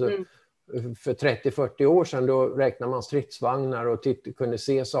utvecklingen. Alltså, för 30-40 år sedan då räknade man stridsvagnar och kunde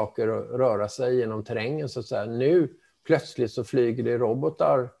se saker och röra sig genom terrängen. Så att säga. Nu plötsligt så flyger det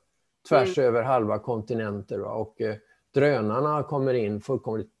robotar tvärs över halva kontinenter. Va? Och drönarna kommer in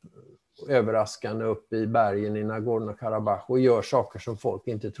fullkomligt överraskande upp i bergen i Nagorno-Karabach och gör saker som folk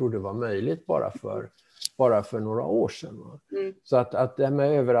inte trodde var möjligt bara för några år sedan. Va? Så att det här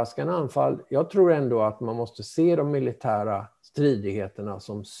med överraskande anfall, jag tror ändå att man måste se de militära stridigheterna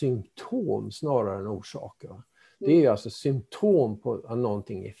som symptom snarare än orsaker. Va? Det är ju alltså symptom på att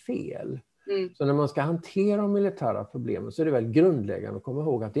någonting är fel. Så när man ska hantera de militära problemen så är det väl grundläggande att komma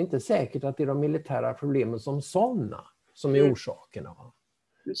ihåg att det inte är säkert att det är de militära problemen som sådana som är orsakerna. Va?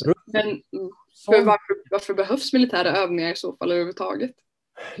 Men varför behövs militära övningar i så fall överhuvudtaget?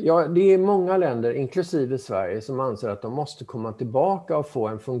 Ja, det är många länder, inklusive Sverige, som anser att de måste komma tillbaka och få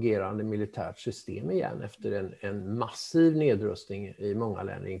en fungerande militärt system igen efter en massiv nedrustning i många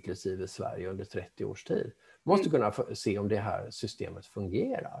länder, inklusive Sverige, under 30 års tid. Man måste kunna se om det här systemet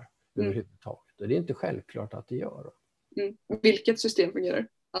fungerar överhuvudtaget. Och det är inte självklart att det gör. Vilket system fungerar?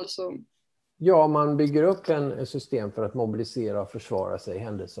 Alltså... Ja, man bygger upp en system för att mobilisera och försvara sig i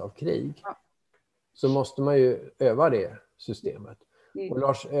händelse av krig. Ja. Så måste man ju öva det systemet. Och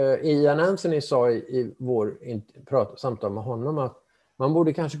Lars, Ian Anthony sa i vår samtal med honom att man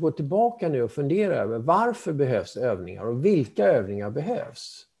borde kanske gå tillbaka nu och fundera över varför behövs övningar och vilka övningar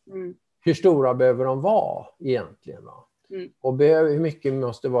behövs. Hur stora behöver de vara egentligen? Va? Och hur mycket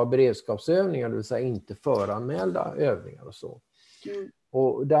måste vara beredskapsövningar, det vill säga inte föranmälda övningar och så.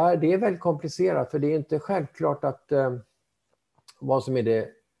 Och det är väldigt komplicerat, för det är inte självklart att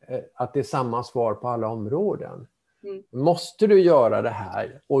att det är samma svar på alla områden. Måste du göra det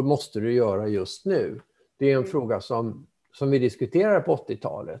här och måste du göra just nu? Det är en fråga som vi diskuterade på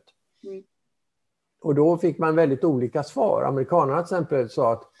 80-talet. Och då fick man väldigt olika svar. Amerikanerna till exempel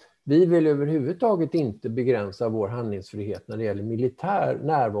sa att vi vill överhuvudtaget inte begränsa vår handlingsfrihet när det gäller militär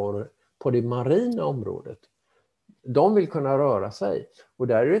närvaro på det marina området. De vill kunna röra sig. Och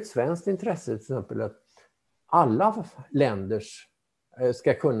där är det ett svenskt intresse till exempel att alla länders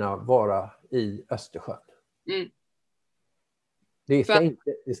ska kunna vara i Östersjön.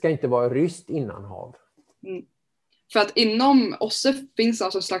 Det ska inte vara ryskt innanhav. För att inom OSSE finns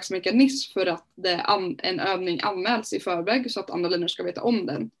alltså en slags mekanism för att en övning anmäls i förväg så att andra länder ska veta om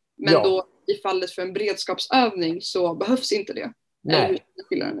den. Men då i fallet för en beredskapsövning så behövs inte det. Nej,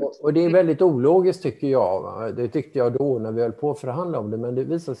 och det är väldigt ologiskt tycker jag. Va? Det tyckte jag då när vi höll på att förhandla om det, men det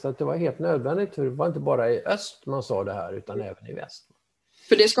visade sig att det var helt nödvändigt. Det var inte bara i öst man sa det här utan även i väst.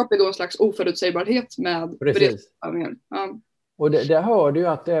 För det skapar då en slags oförutsägbarhet med beredskapsövningar. Ja. Och det hörde ju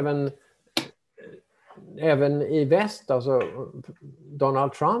att även i väst, alltså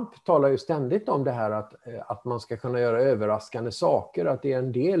Donald Trump talar ju ständigt om det här att man ska kunna göra överraskande saker, att det är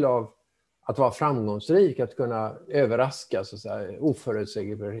en del av att vara framgångsrik, att kunna överraska, så att säga.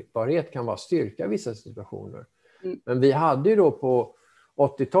 Oförutsägbarhet kan vara styrka i vissa situationer. Men vi hade ju då på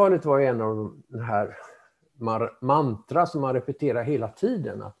 80-talet var en av de här mantra som man repeterar hela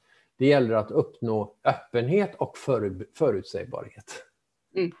tiden, att det gäller att uppnå öppenhet och förutsägbarhet.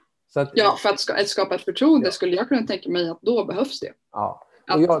 Så att, för att skapa ett förtroende skulle jag kunna tänka mig att då behövs det. Ja,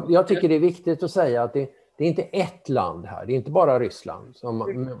 och jag tycker det är viktigt att säga att det är inte ett land här, det är inte bara Ryssland som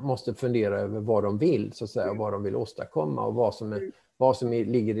måste fundera över vad de vill, så att säga, vad de vill åstadkomma och vad som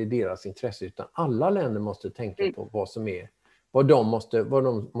ligger i deras intresse, utan alla länder måste tänka på vad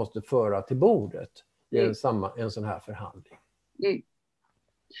de måste föra till bordet i en sån här förhandling.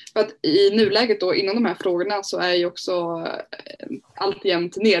 För att i nuläget då, inom de här frågorna så är ju också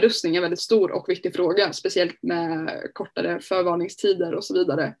alltjämt nedrustning en väldigt stor och viktig fråga, speciellt med kortare förvarningstider och så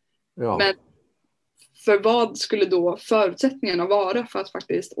vidare. Ja. Men för vad skulle då förutsättningarna vara för att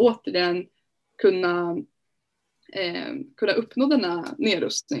faktiskt återigen kunna uppnå denna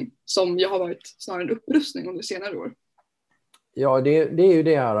nedrustning som ju har varit snarare en upprustning under senare år? Ja, det är ju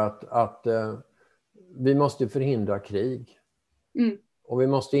det här att vi måste förhindra krig. Mm. Och vi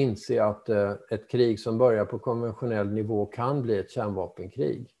måste inse att ett krig som börjar på konventionell nivå kan bli ett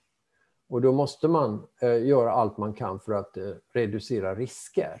kärnvapenkrig. Och då måste man göra allt man kan för att reducera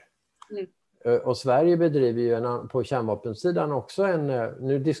risker. Mm. Och Sverige bedriver ju på kärnvapensidan också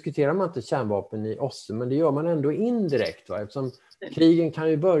nu diskuterar man inte kärnvapen i OSSE, men det gör man ändå indirekt. Va? Eftersom krigen kan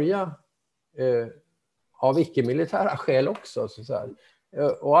ju börja av icke-militära skäl också. Så här.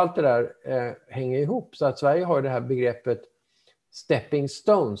 Och allt det där hänger ihop. Så att Sverige har det här begreppet stepping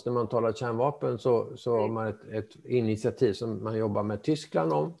stones när man talar kärnvapen, så har man ett initiativ som man jobbar med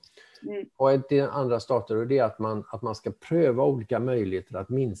Tyskland om. Och till andra stater, och det är att man ska pröva olika möjligheter att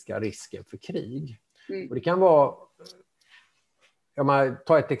minska risken för krig. Och det kan vara, om man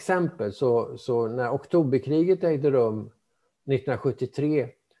tar ett exempel, så när oktoberkriget ägde rum 1973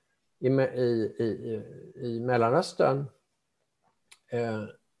 i Mellanöstern,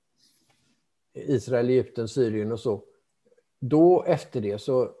 Israel, Egypten, Syrien och så, då efter det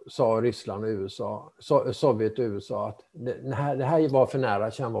så sa Ryssland och USA, Sovjet och USA att det här var för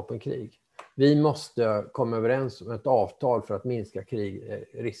nära kärnvapenkrig. Vi måste komma överens om ett avtal för att minska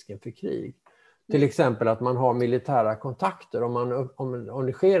risken för krig. Till exempel att man har militära kontakter. Om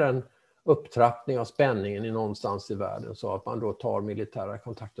det sker en upptrappning av spänningen i någonstans i världen, så att man då tar militära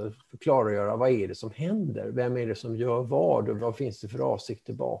kontakter för att klargöra vad är det som händer, vem är det som gör vad och vad finns det för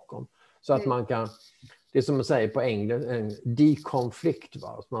avsikter bakom. Så att man kan, det är som man säger på engelska, en dekonflikt,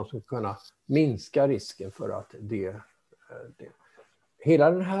 va? Att man ska kunna minska risken för att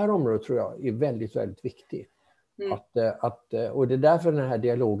hela den här området tror jag är väldigt, väldigt viktig. Och det är därför den här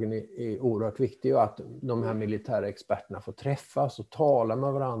dialogen är oerhört viktig, och att de här militära experterna får träffas och tala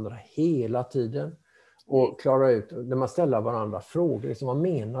med varandra hela tiden och klara ut, när man ställer varandra frågor, liksom, vad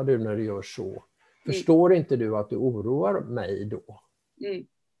menar du när du gör så? Förstår inte du att du oroar mig då?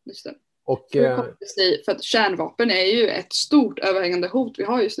 Just det. Och, för att kärnvapen är ju ett stort överhängande hot vi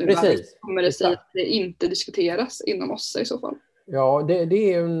har just nu. Precis. Kommer det sig att det inte diskuteras inom oss i så fall? Ja,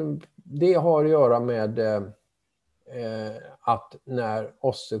 det har att göra med att när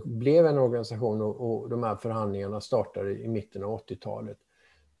OSSE blev en organisation och de här förhandlingarna startade i mitten av 80-talet,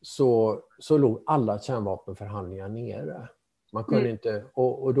 så låg alla kärnvapenförhandlingar nere. Man kunde inte,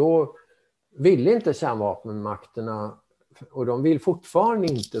 och då ville inte kärnvapenmakterna, och de vill fortfarande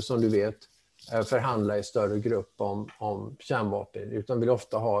inte, som du vet, förhandla i större grupp om kärnvapen, utan vill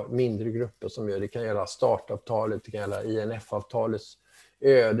ofta ha mindre grupper som gör det. Kan gälla startavtalet, det kan gälla INF-avtalets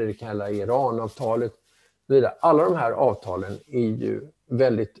öde, det kan gälla Iran-avtalet. Alla de här avtalen är ju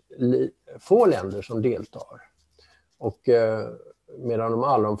väldigt få länder som deltar. Och medan de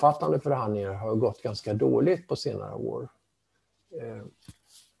allomfattande förhandlingarna har gått ganska dåligt på senare år.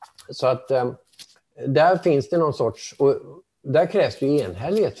 Så att där finns det någon sorts, och där krävs det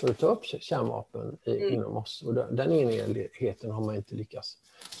enhällighet för att ta upp kärnvapen inom oss. Och den enhälligheten har man inte lyckats.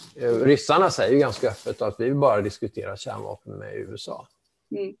 Ryssarna säger ju ganska öppet att vi bara diskuterar kärnvapen med USA.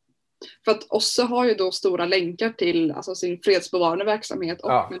 För att OSSE har ju då stora länkar till alltså sin fredsbevarande verksamhet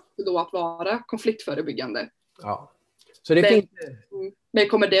och då att vara konfliktförebyggande. Ja. Så det finns... Men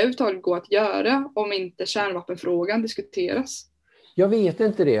kommer det överhuvudtaget gå att göra om inte kärnvapenfrågan diskuteras? Jag vet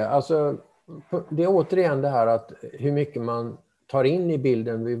inte det. Alltså, det är återigen det här att hur mycket man tar in i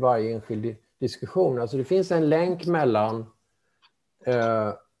bilden vid varje enskild diskussion. Alltså det finns en länk mellan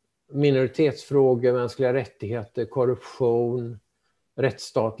minoritetsfrågor, mänskliga rättigheter, korruption,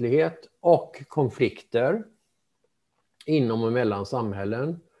 rättsstatlighet och konflikter inom och mellan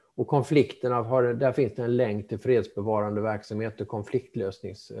samhällen. Och konflikterna, där finns det en länk till fredsbevarande verksamhet och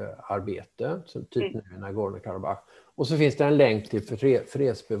konfliktlösningsarbete, som typ nu i Nagorno-Karabach. Och så finns det en länk till till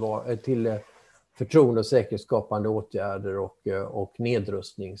förtroende- och säkerhetsskapande åtgärder och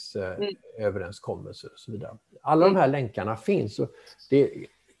nedrustningsöverenskommelser och så vidare. Alla de här länkarna finns. Och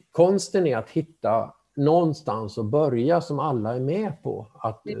konsten är att hitta någonstans att börja som alla är med på,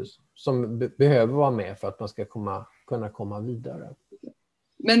 som behöver vara med för att man ska kunna komma vidare.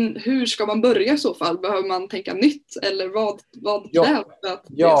 Men hur ska man börja i så fall? Behöver man tänka nytt eller vad krävs för att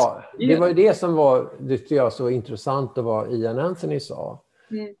det var ju det som var, tyckte jag, så intressant och vad Ian Anthony sa.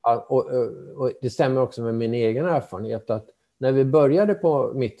 Och det stämmer också med min egen erfarenhet att när vi började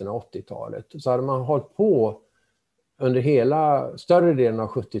på mitten av 80-talet så hade man hållit på under hela större delen av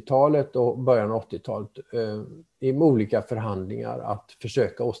 70-talet och början av 80-talet i olika förhandlingar att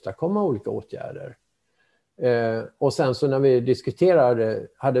försöka åstadkomma olika åtgärder. Och sen så när vi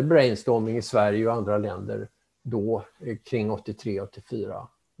hade brainstorming i Sverige och andra länder då kring 83-84,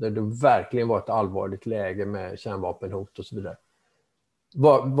 där det verkligen var ett allvarligt läge med kärnvapenhot och så vidare.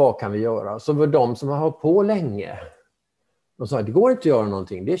 Vad kan vi göra? Så var de som har hållit på länge, de sa att det går inte att göra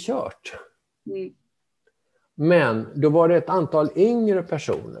någonting, det är kört. Men då var det ett antal yngre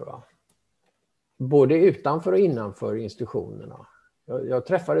personer, va? Både utanför och innanför institutionerna. Jag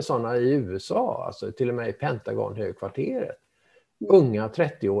träffade sådana i USA, alltså till och med i Pentagon-högkvarteret. Unga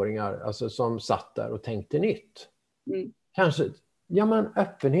 30-åringar alltså, som satt där och tänkte nytt. Kanske, ja, men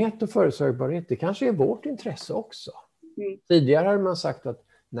öppenhet och förutsägbarhet, det kanske är vårt intresse också. Tidigare hade man sagt att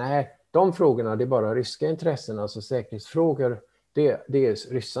nej, de frågorna, det är bara ryska intressen, alltså säkerhetsfrågor, det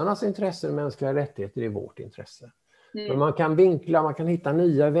är ryssarnas intressen, mänskliga rättigheter, det är vårt intresse. Men man kan vinkla, man kan hitta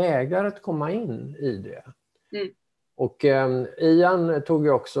nya vägar att komma in i det. Och Ian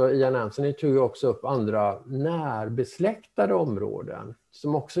Anthony tog ju också upp andra närbesläktade områden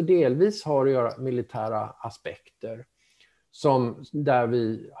som också delvis har att göra med militära aspekter, där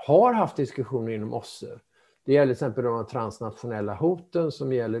vi har haft diskussioner inom OSSE. Det gäller till exempel de transnationella hoten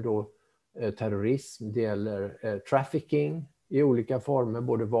som gäller då terrorism, det gäller trafficking i olika former,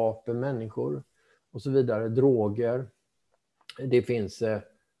 både vapen, människor och så vidare, droger. Det finns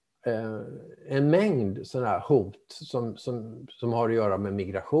en mängd sådana här hot som har att göra med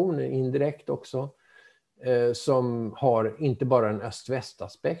migration indirekt också, som har inte bara en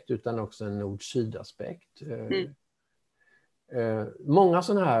öst-väst-aspekt utan också en nord-syd-aspekt. Många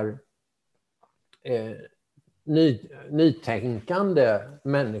sådana här nytänkande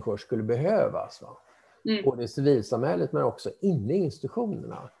människor skulle behövas, va? Både i civilsamhället men också inne i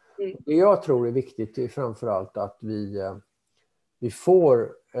institutionerna. Det jag tror är viktigt är framförallt att vi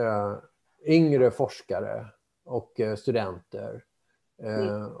får yngre forskare och studenter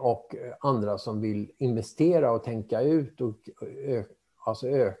och andra som vill investera och tänka ut och alltså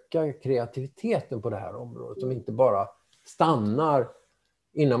öka kreativiteten på det här området. Som inte bara stannar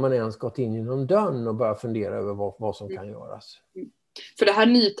innan man ens gått in genom dörren och börjar fundera över vad som kan göras. För det här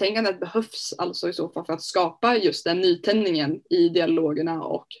nytänkandet behövs alltså i så fall för att skapa just den nytändningen i dialogerna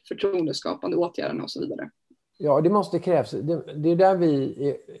och förtroendeskapande åtgärderna och så vidare. Ja, det måste krävas. Det är där vi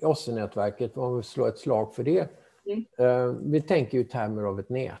i OSSE-nätverket, om vi slår ett slag för det. Vi tänker ju i termer av ett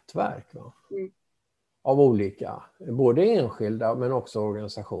nätverk, va? Av olika, både enskilda men också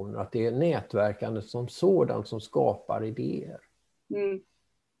organisationer. Att det är nätverkandet som sådant som skapar idéer.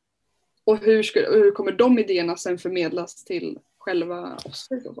 Och hur kommer de idéerna sen förmedlas till själva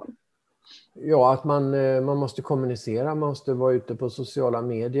OSSE i så fall? Ja, att man måste kommunicera, man måste vara ute på sociala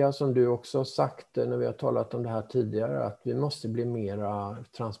medier, som du också har sagt när vi har talat om det här tidigare, att vi måste bli mera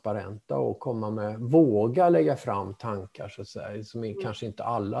transparenta och våga lägga fram tankar så att säga, som kanske inte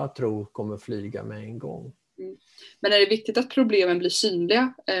alla tror kommer flyga med en gång. Men är det viktigt att problemen blir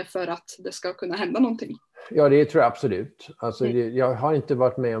synliga för att det ska kunna hända någonting? Ja, det tror jag absolut. Alltså, jag har inte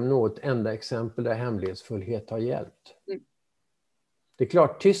varit med om något enda exempel där hemlighetsfullhet har hjälpt. Det är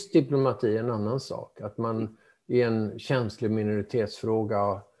klart, tyst diplomati är en annan sak. Att man i en känslig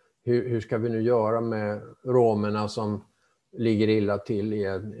minoritetsfråga, hur ska vi nu göra med romerna som ligger illa till i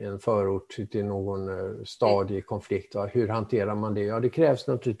en förort till någon stad i konflikt. Hur hanterar man det? Ja, det krävs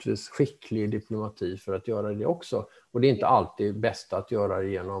naturligtvis skicklig diplomati för att göra det också. Och det är inte alltid bäst att göra det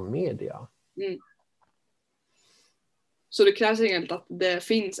genom media. Så det krävs egentligen att det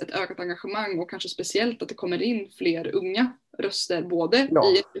finns ett ökat engagemang och kanske speciellt att det kommer in fler unga röster både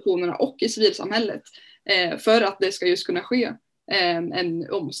i institutionerna och i civilsamhället för att det ska just kunna ske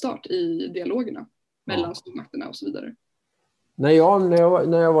en omstart i dialogerna mellan stormakterna och så vidare. När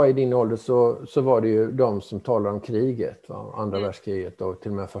jag var i din ålder så var det ju de som talar om kriget, va? Andra världskriget och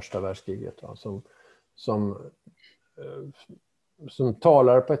till och med första världskriget, va? Som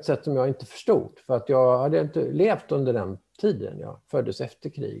talar på ett sätt som jag inte förstod. För att jag hade inte levt under den tiden. Jag föddes efter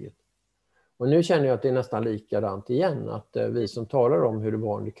kriget. Och nu känner jag att det är nästan likadant igen. Att vi som talar om hur det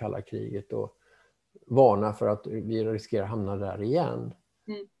var under kalla kriget och varnar för att vi riskerar hamna där igen.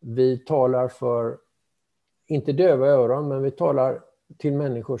 Vi talar för, inte döva öron, men vi talar till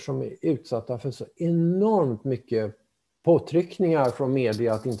människor som är utsatta för så enormt mycket påtryckningar från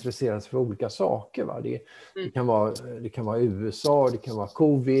media att intressera sig för olika saker. Va? Det kan vara USA, det kan vara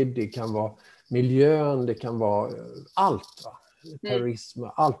covid, det kan vara miljön, det kan vara allt. Va? Terrorism,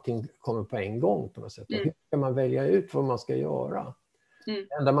 allting kommer på en gång på något sätt. Och hur ska man välja ut vad man ska göra? Det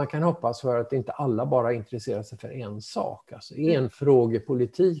enda man kan hoppas för att inte alla bara intresserar sig för en sak. Alltså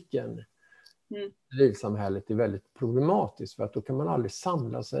enfrågepolitiken i civilsamhället är väldigt problematisk, för att då kan man aldrig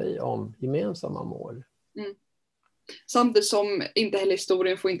samla sig om gemensamma mål. Samtidigt som inte heller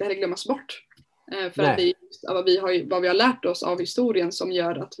historien får inte heller glömmas bort. För att det är just vad vi har lärt oss av historien som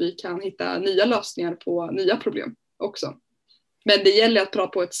gör att vi kan hitta nya lösningar på nya problem också. Men det gäller att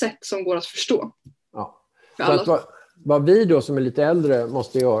prata på ett sätt som går att förstå. Ja. Så att vad vi då som är lite äldre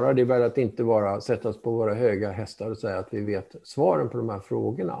måste göra, det är väl att inte bara sätta oss på våra höga hästar och säga att vi vet svaren på de här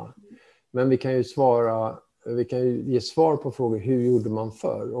frågorna. Men vi kan ju svara vi kan ju ge svar på frågor. Hur gjorde man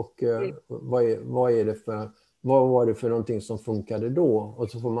förr? Och vad var det för någonting som funkade då?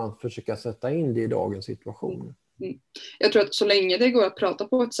 Och så får man försöka sätta in det i dagens situation. Jag tror att så länge det går att prata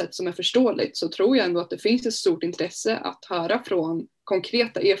på ett sätt som är förståeligt så tror jag ändå att det finns ett stort intresse att höra från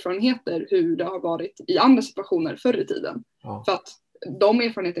konkreta erfarenheter hur det har varit i andra situationer förr i tiden. Ja. För att de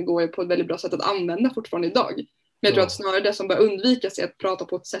erfarenheterna går ju på ett väldigt bra sätt att använda fortfarande idag. Men jag tror att snarare det som bör undvikas är att prata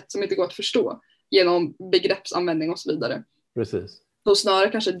på ett sätt som inte går att förstå genom begreppsanvändning och så vidare. Precis. Så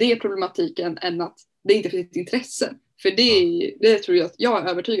snarare kanske det är problematiken än att det inte finns ett intresse. För det tror jag att jag är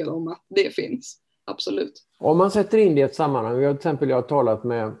övertygad om att det finns. Absolut. Om man sätter in det i ett sammanhang, till exempel jag har talat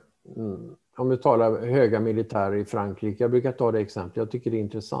med, om vi talar höga militärer i Frankrike, jag brukar ta det exempel, jag tycker det är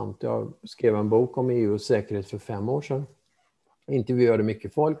intressant. Jag skrev en bok om EU och säkerhet för 5 år sedan. Intervjuade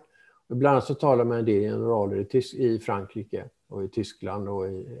mycket folk. Bland annat så talar med en del generaler i Frankrike och i Tyskland och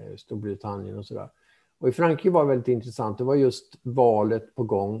i Storbritannien och sådär. Och i Frankrike var det väldigt intressant, det var just valet på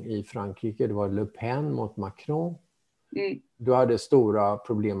gång i Frankrike, det var Le Pen mot Macron. Du hade stora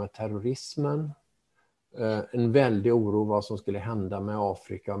problem med terrorismen. En väldig oro vad som skulle hända med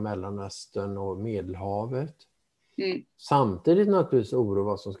Afrika, Mellanöstern och Medelhavet. Samtidigt naturligtvis oro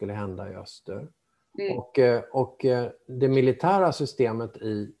vad som skulle hända i öster. Och det militära systemet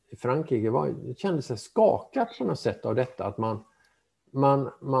i Frankrike kände sig skakat på något sätt av detta. Att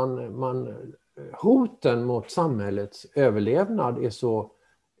hoten mot samhällets överlevnad är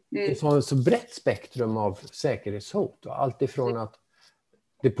så brett spektrum av säkerhetshot. Allt ifrån att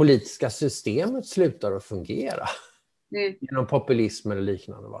det politiska systemet slutar att fungera genom populism eller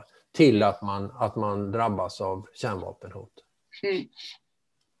liknande, till att man drabbas av kärnvapenhot.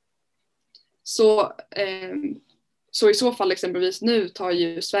 Så i så fall exempelvis nu tar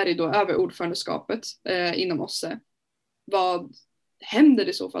ju Sverige då över ordförandeskapet inom OSSE. Vad händer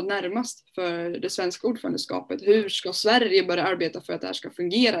i så fall närmast för det svenska ordförandeskapet? Hur ska Sverige börja arbeta för att det här ska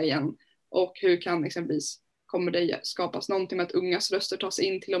fungera igen? Och hur kan exempelvis, kommer det skapas någonting med att ungas röster tas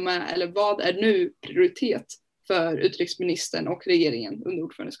in till och med? Eller vad är nu prioritet för utrikesministern och regeringen under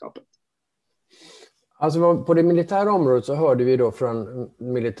ordförandeskapet? Alltså på det militära området så hörde vi då från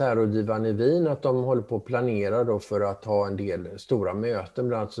militärrådgivaren i Wien att de håller på att planera då för att ha en del stora möten.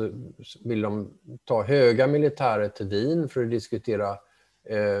 Bland annat så vill de ta höga militärer till Wien för att diskutera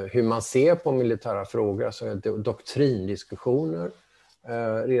hur man ser på militära frågor, alltså doktrindiskussioner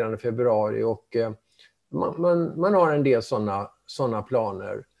redan i februari. Och man har en del såna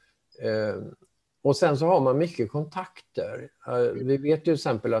planer. Och sen så har man mycket kontakter. Vi vet till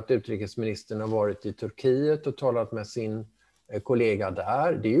exempel att utrikesministern har varit i Turkiet och talat med sin kollega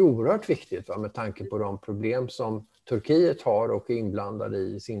där. Det är oerhört viktigt med tanke på de problem som Turkiet har och är inblandade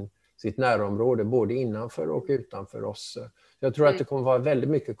i sitt närområde, både innanför och utanför oss. Jag tror att det kommer vara väldigt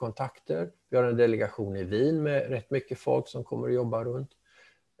mycket kontakter. Vi har en delegation i Wien med rätt mycket folk som kommer att jobba runt.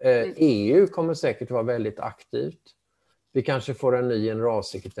 EU kommer säkert vara väldigt aktivt. Vi kanske får en ny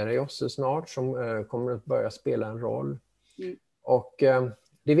generalsekreterare i OSSE snart som kommer att börja spela en roll. Och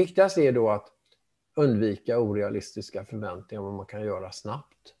det viktigaste är då att undvika orealistiska förväntningar om vad man kan göra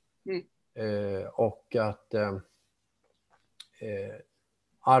snabbt. Och att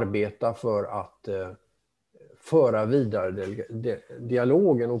arbeta för att föra vidare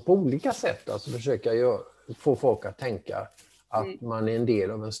dialogen och på olika sätt alltså försöka få folk att tänka att man är en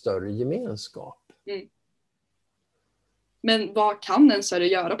del av en större gemenskap. Men vad kan en Sverige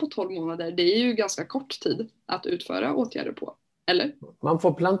göra på 12 månader? Det är ju ganska kort tid att utföra åtgärder på, eller? Man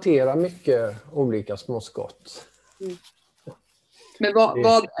får plantera mycket olika små skott. Men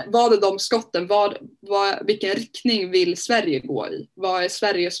vad är de skotten? Vilken riktning vill Sverige gå i? Vad är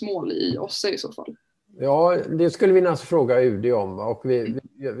Sveriges mål i OSSE i så fall? Ja, det skulle vi nästan fråga UD om. Och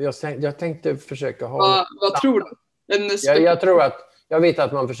jag tänkte försöka ha... Vad tror du? Jag vet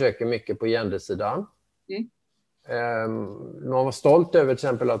att man försöker mycket på gendersidan. Man var stolt över till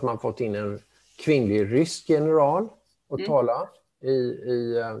exempel att man fått in en kvinnlig rysk general att tala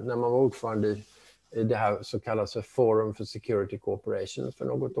när man var ordförande i det här så kallas för Forum for Security Cooperation för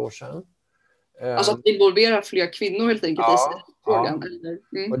något år sedan. Alltså att involvera fler kvinnor helt enkelt i frågan.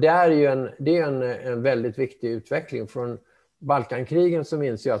 Och det är ju en väldigt viktig utveckling. Från Balkankrigen så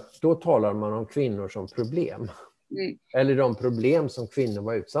minns jag att då talar man om kvinnor som problem. Eller de problem som kvinnor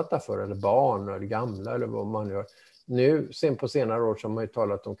var utsatta för, eller barn eller gamla eller vad man gör. Nu sen på senare år så har man ju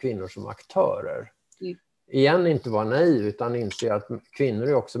talat om kvinnor som aktörer. Igen inte vara naiv utan inse att kvinnor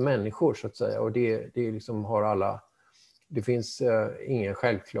är också människor så att säga. Och det liksom har alla, det finns ingen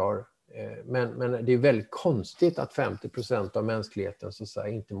självklar, men det är väldigt konstigt att 50% av mänskligheten så att säga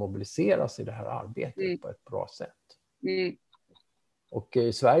inte mobiliseras i det här arbetet på ett bra sätt. Och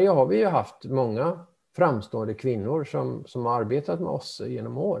i Sverige har vi ju haft många framstående kvinnor som har arbetat med OSSE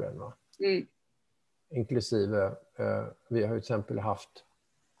genom åren. Va? Inklusive, vi har till exempel haft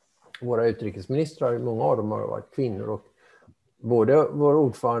våra utrikesministrar, många av dem har varit kvinnor, och både vår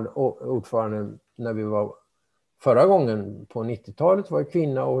ordförande när vi var förra gången på 90-talet var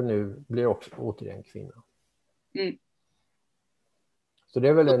kvinna, och nu blir också återigen kvinna. Så det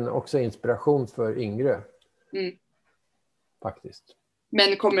är väl också inspiration för yngre. Faktiskt.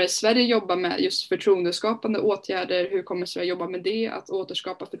 Men kommer Sverige jobba med just förtroendeskapande åtgärder? Hur kommer Sverige jobba med det? Att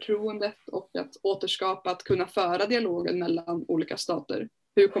återskapa förtroendet och att återskapa att kunna föra dialogen mellan olika stater.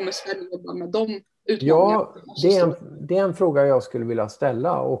 Hur kommer Sverige jobba med de utmaningarna? Ja, det är en fråga jag skulle vilja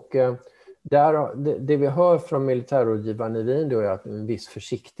ställa. Och det vi hör från militärrådgivaren i Wien då är att en viss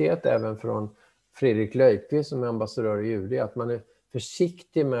försiktighet, även från Fredrik Löjkvist som är ambassadör i UD, att man är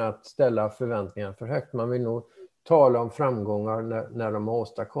försiktig med att ställa förväntningar för högt. Man vill nog tala om framgångar när de har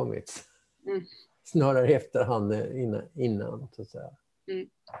åstadkommits. Snarare i efterhand innan så att säga.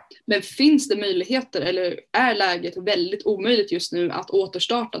 Men finns det möjligheter, eller är läget väldigt omöjligt just nu att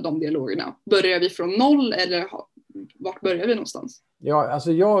återstarta de dialogerna? Börjar vi från noll, eller vart börjar vi någonstans? Ja,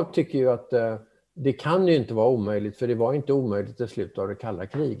 alltså jag tycker ju att det kan ju inte vara omöjligt, för det var inte omöjligt i slutet av det kalla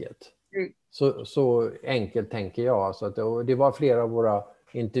kriget. Så enkelt tänker jag. Alltså att det var flera av våra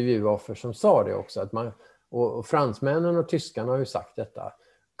intervjuoffer som sa det också. Att och fransmännen och tyskarna har ju sagt detta.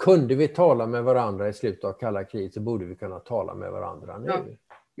 Kunde vi tala med varandra i slutet av kalla kriget, så borde vi kunna tala med varandra nu.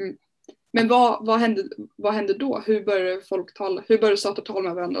 Ja. Men vad hände då? Hur började stater tala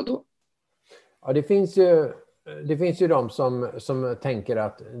med varandra då? Ja, det finns ju de som tänker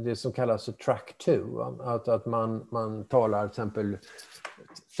att det som kallas för track 2, att man talar till exempel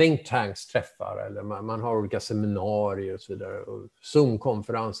think tanks träffar, eller man har olika seminarier och så vidare, och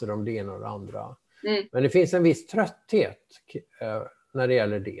Zoom-konferenser om det ena och det andra. Men det finns en viss trötthet när det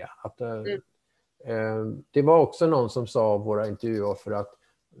gäller det. Det var också någon som sa av våra intervjuoffer att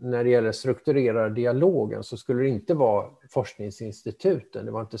när det gäller strukturerad dialogen så skulle det inte vara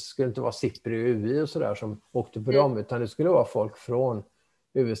forskningsinstituten. Skulle inte vara SIPRI och UI och sådär som åkte på dem, utan det skulle vara folk från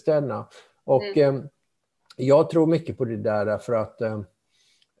huvudstäderna. Och jag tror mycket på det där, därför att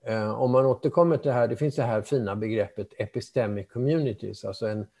om man återkommer till det här, det finns det här fina begreppet epistemic communities,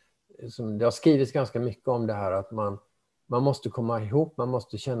 alltså det har skrivits ganska mycket om det här, att man måste komma ihop, man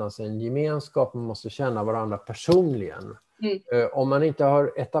måste känna sig en gemenskap, man måste känna varandra personligen. Om man inte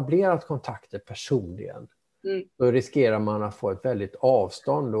har etablerat kontakter personligen, då riskerar man att få ett väldigt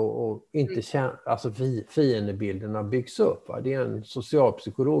avstånd och inte alltså fiendebilderna byggs upp. Va? Det är en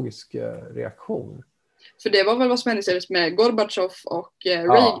socialpsykologisk reaktion. För det var väl vad som hände med Gorbachev och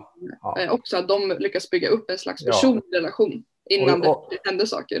Reagan också, att de lyckas bygga upp en slags personlig relation innan det hände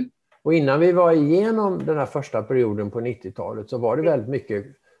saker. Och innan vi var igenom den här första perioden på 90-talet så var det väldigt mycket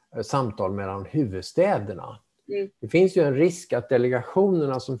samtal mellan huvudstäderna. Det finns ju en risk att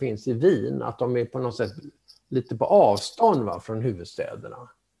delegationerna som finns i Wien, att de är på något sätt lite på avstånd från huvudstäderna.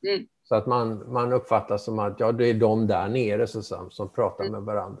 Så att man uppfattar som att det är de där nere som pratar med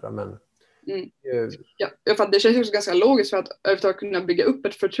varandra. Men, för att det känns också ganska logiskt, för att överhuvudtaget kunna bygga upp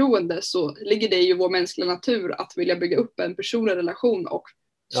ett förtroende så ligger det i vår mänskliga natur att vilja bygga upp en personlig relation och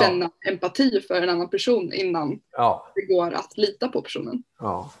känna empati för en annan person innan det går att lita på personen.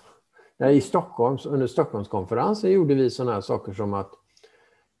 Ja. Under Stockholmskonferensen gjorde vi sådana här saker som att,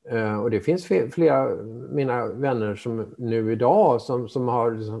 och det finns flera mina vänner som nu idag som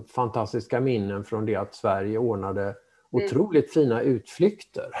har liksom fantastiska minnen från det att Sverige ordnade otroligt fina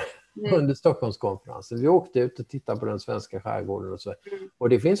utflykter under Stockholmskonferensen. Vi åkte ut och tittade på den svenska skärgården och så. Och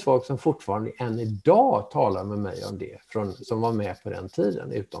det finns folk som fortfarande än idag talar med mig om det, som var med på den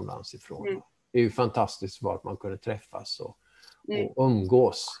tiden utomlands ifrån. Det är ju fantastiskt att man kunde träffas och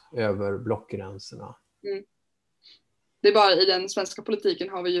umgås över blockgränserna. Det är bara i den svenska politiken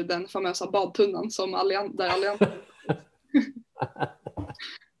har vi ju den famösa badtunnan som alliansen.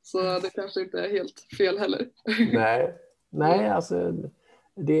 Så det kanske inte är helt fel heller. Nej, alltså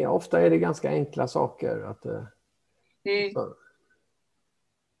ofta är det ganska enkla saker. Man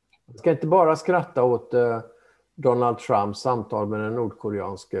ska inte bara skratta åt Donald Trumps samtal med den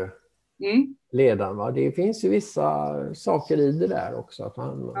nordkoreanske ledaren. Va? Det finns ju vissa saker i det där också. Att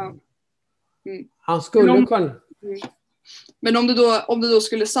han skulle kunna... Men om du då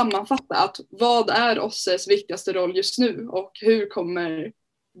skulle sammanfatta att vad är OSSEs viktigaste roll just nu och hur kommer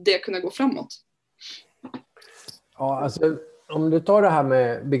det kunna gå framåt? Ja, alltså om du tar det här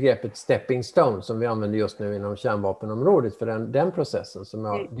med begreppet stepping stone som vi använder just nu inom kärnvapenområdet för den processen som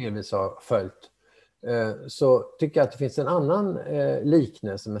jag delvis har följt, så tycker jag att det finns en annan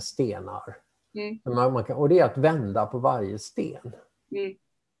liknelse med stenar. Och det är att vända på varje sten.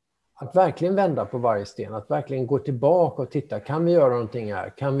 att verkligen vända på varje sten, att verkligen gå tillbaka och titta, kan vi göra någonting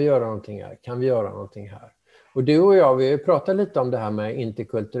här? Kan vi göra någonting här? Kan vi göra någonting här? Och du och jag, vi har pratat lite om det här med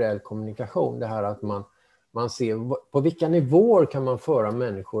interkulturell kommunikation, det här att man ser på vilka nivåer kan man föra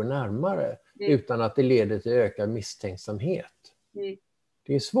människor närmare utan att det leder till ökad misstänksamhet.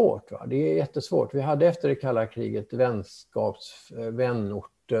 Det är svårt, va? Det är jättesvårt. Vi hade efter det kalla kriget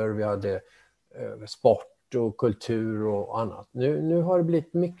vänorter, vi hade sport och kultur och annat. Nu har det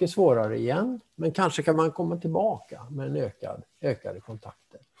blivit mycket svårare igen, men kanske kan man komma tillbaka med en ökade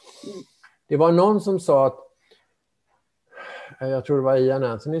kontakter. Det var någon som sa att, jag tror det var Ian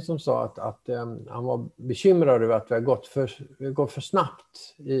Anthony som sa att han var bekymrad över att vi har gått för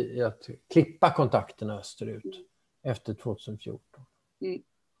snabbt i att klippa kontakterna österut efter 2014.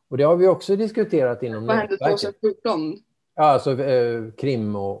 Och det har vi också diskuterat inom nätverket. Vad hände 2014? Ja, alltså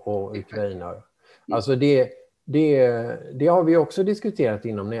Krim och Ukraina. Alltså det har vi också diskuterat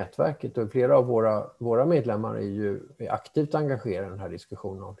inom nätverket, och flera av våra medlemmar är aktivt engagerade i den här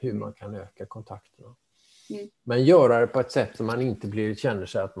diskussionen om hur man kan öka kontakterna. Men göra det på ett sätt som man inte känner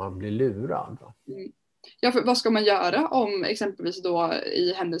sig att man blir lurad. Ja, för vad ska man göra om exempelvis då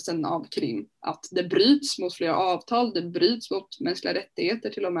i händelsen av Krim att det bryts mot flera avtal, det bryts mot mänskliga rättigheter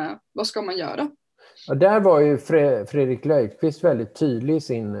till och med. Vad ska man göra? Ja, där var ju Fredrik Löfqvist väldigt tydlig i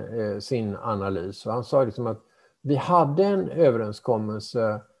sin analys. Och han sa liksom att vi hade en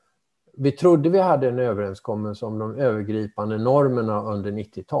överenskommelse, vi trodde vi hade en överenskommelse om de övergripande normerna under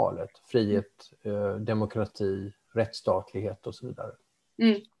 90-talet. Frihet, demokrati, rättsstatlighet och så vidare.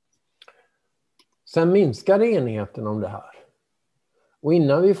 Sen minskade enigheten om det här. Och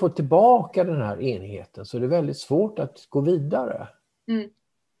innan vi får tillbaka den här enigheten så är det väldigt svårt att gå vidare.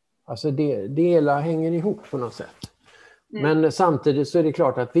 Alltså det hela hänger ihop på något sätt. Men samtidigt så är det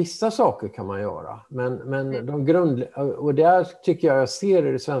klart att vissa saker kan man göra. Men och där tycker jag ser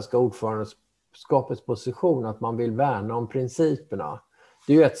i det svenska ordförandeskapets position att man vill värna om principerna.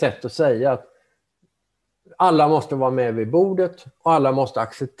 Det är ju ett sätt att säga att alla måste vara med vid bordet och alla måste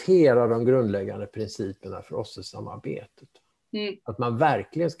acceptera de grundläggande principerna för OSSE-samarbetet. Att man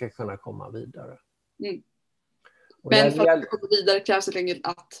verkligen ska kunna komma vidare. Men för att komma vidare krävs det enkelt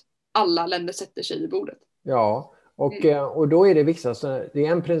att alla länder sätter sig vid bordet. Ja, och då är det det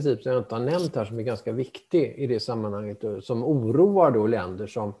är en princip som jag inte har nämnt här som är ganska viktig i det sammanhanget, som oroar då länder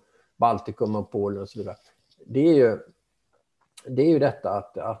som Baltikum och Polen och så vidare. Det är ju detta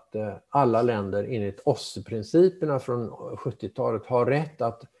att alla länder enligt OSSE-principerna från 70-talet har rätt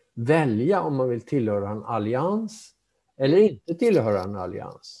att välja om man vill tillhöra en allians eller inte tillhöra en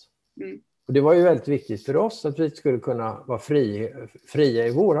allians. Och det var ju väldigt viktigt för oss att vi skulle kunna vara fria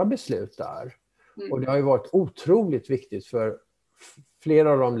i våra beslut där. Och det har ju varit otroligt viktigt för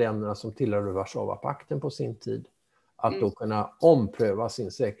flera av de länderna som tillhörde Warszawapakten på sin tid att då kunna ompröva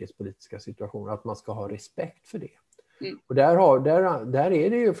sin säkerhetspolitiska situation, att man ska ha respekt för det. Och där är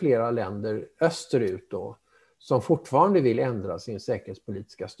det ju flera länder österut då som fortfarande vill ändra sin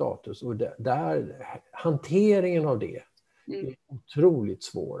säkerhetspolitiska status, och där hanteringen av det är otroligt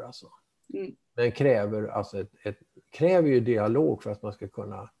svår alltså. Den kräver ju dialog för att man ska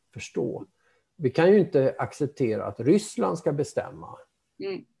kunna förstå. Vi kan ju inte acceptera att Ryssland ska bestämma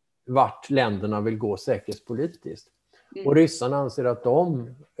vart länderna vill gå säkerhetspolitiskt. Och ryssarna anser att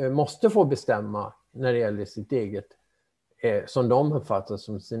de måste få bestämma när det gäller sitt eget, som de uppfattar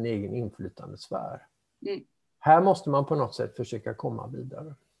som sin egen inflytandesfär. Här måste man på något sätt försöka komma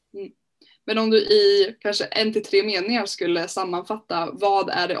vidare. Men om du i kanske 1 till 3 meningar skulle sammanfatta, vad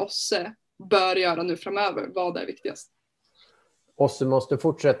är det OSSE bör göra nu framöver? Vad är viktigast? OSSE måste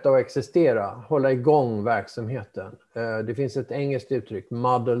fortsätta att existera, hålla igång verksamheten. Det finns ett engelskt uttryck,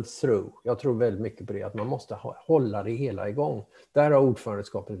 muddle through. Jag tror väldigt mycket på det, att man måste hålla det hela igång. Där har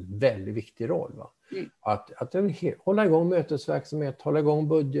ordförandeskapet en väldigt viktig roll. Va? Att hålla igång mötesverksamhet, hålla igång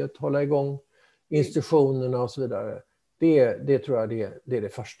budget, hålla igång institutionerna och så vidare. Det tror jag det är det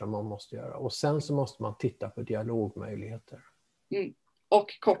första man måste göra. Och sen så måste man titta på dialogmöjligheter.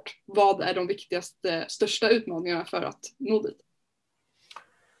 Och kort, vad är de viktigaste, största utmaningarna för att nå dit?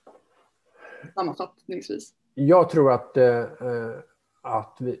 Sammanfattningsvis. Jag tror att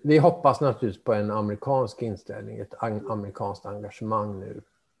vi hoppas naturligtvis på en amerikansk inställning, ett amerikanskt engagemang nu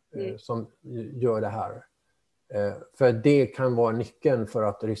som gör det här. För det kan vara nyckeln för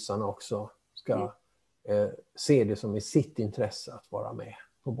att ryssarna också ska se det som i sitt intresse att vara med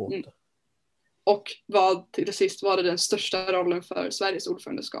på båten. Och till sist, vad är den största rollen för Sveriges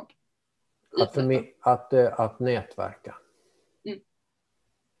ordförandeskap? Att nätverka.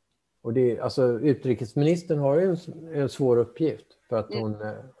 Och utrikesministern har ju en svår uppgift, för att hon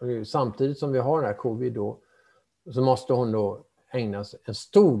samtidigt som vi har den här covid då, så måste hon då ägnar en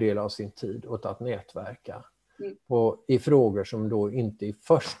stor del av sin tid åt att nätverka i frågor som då inte i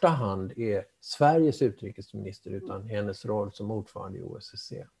första hand är Sveriges utrikesminister utan hennes roll som ordförande i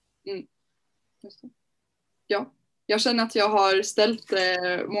OSSE. Just det. Ja, jag känner att jag har ställt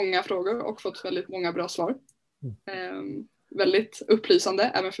många frågor och fått väldigt många bra svar. Väldigt upplysande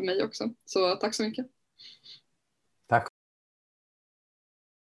även för mig också. Så tack så mycket.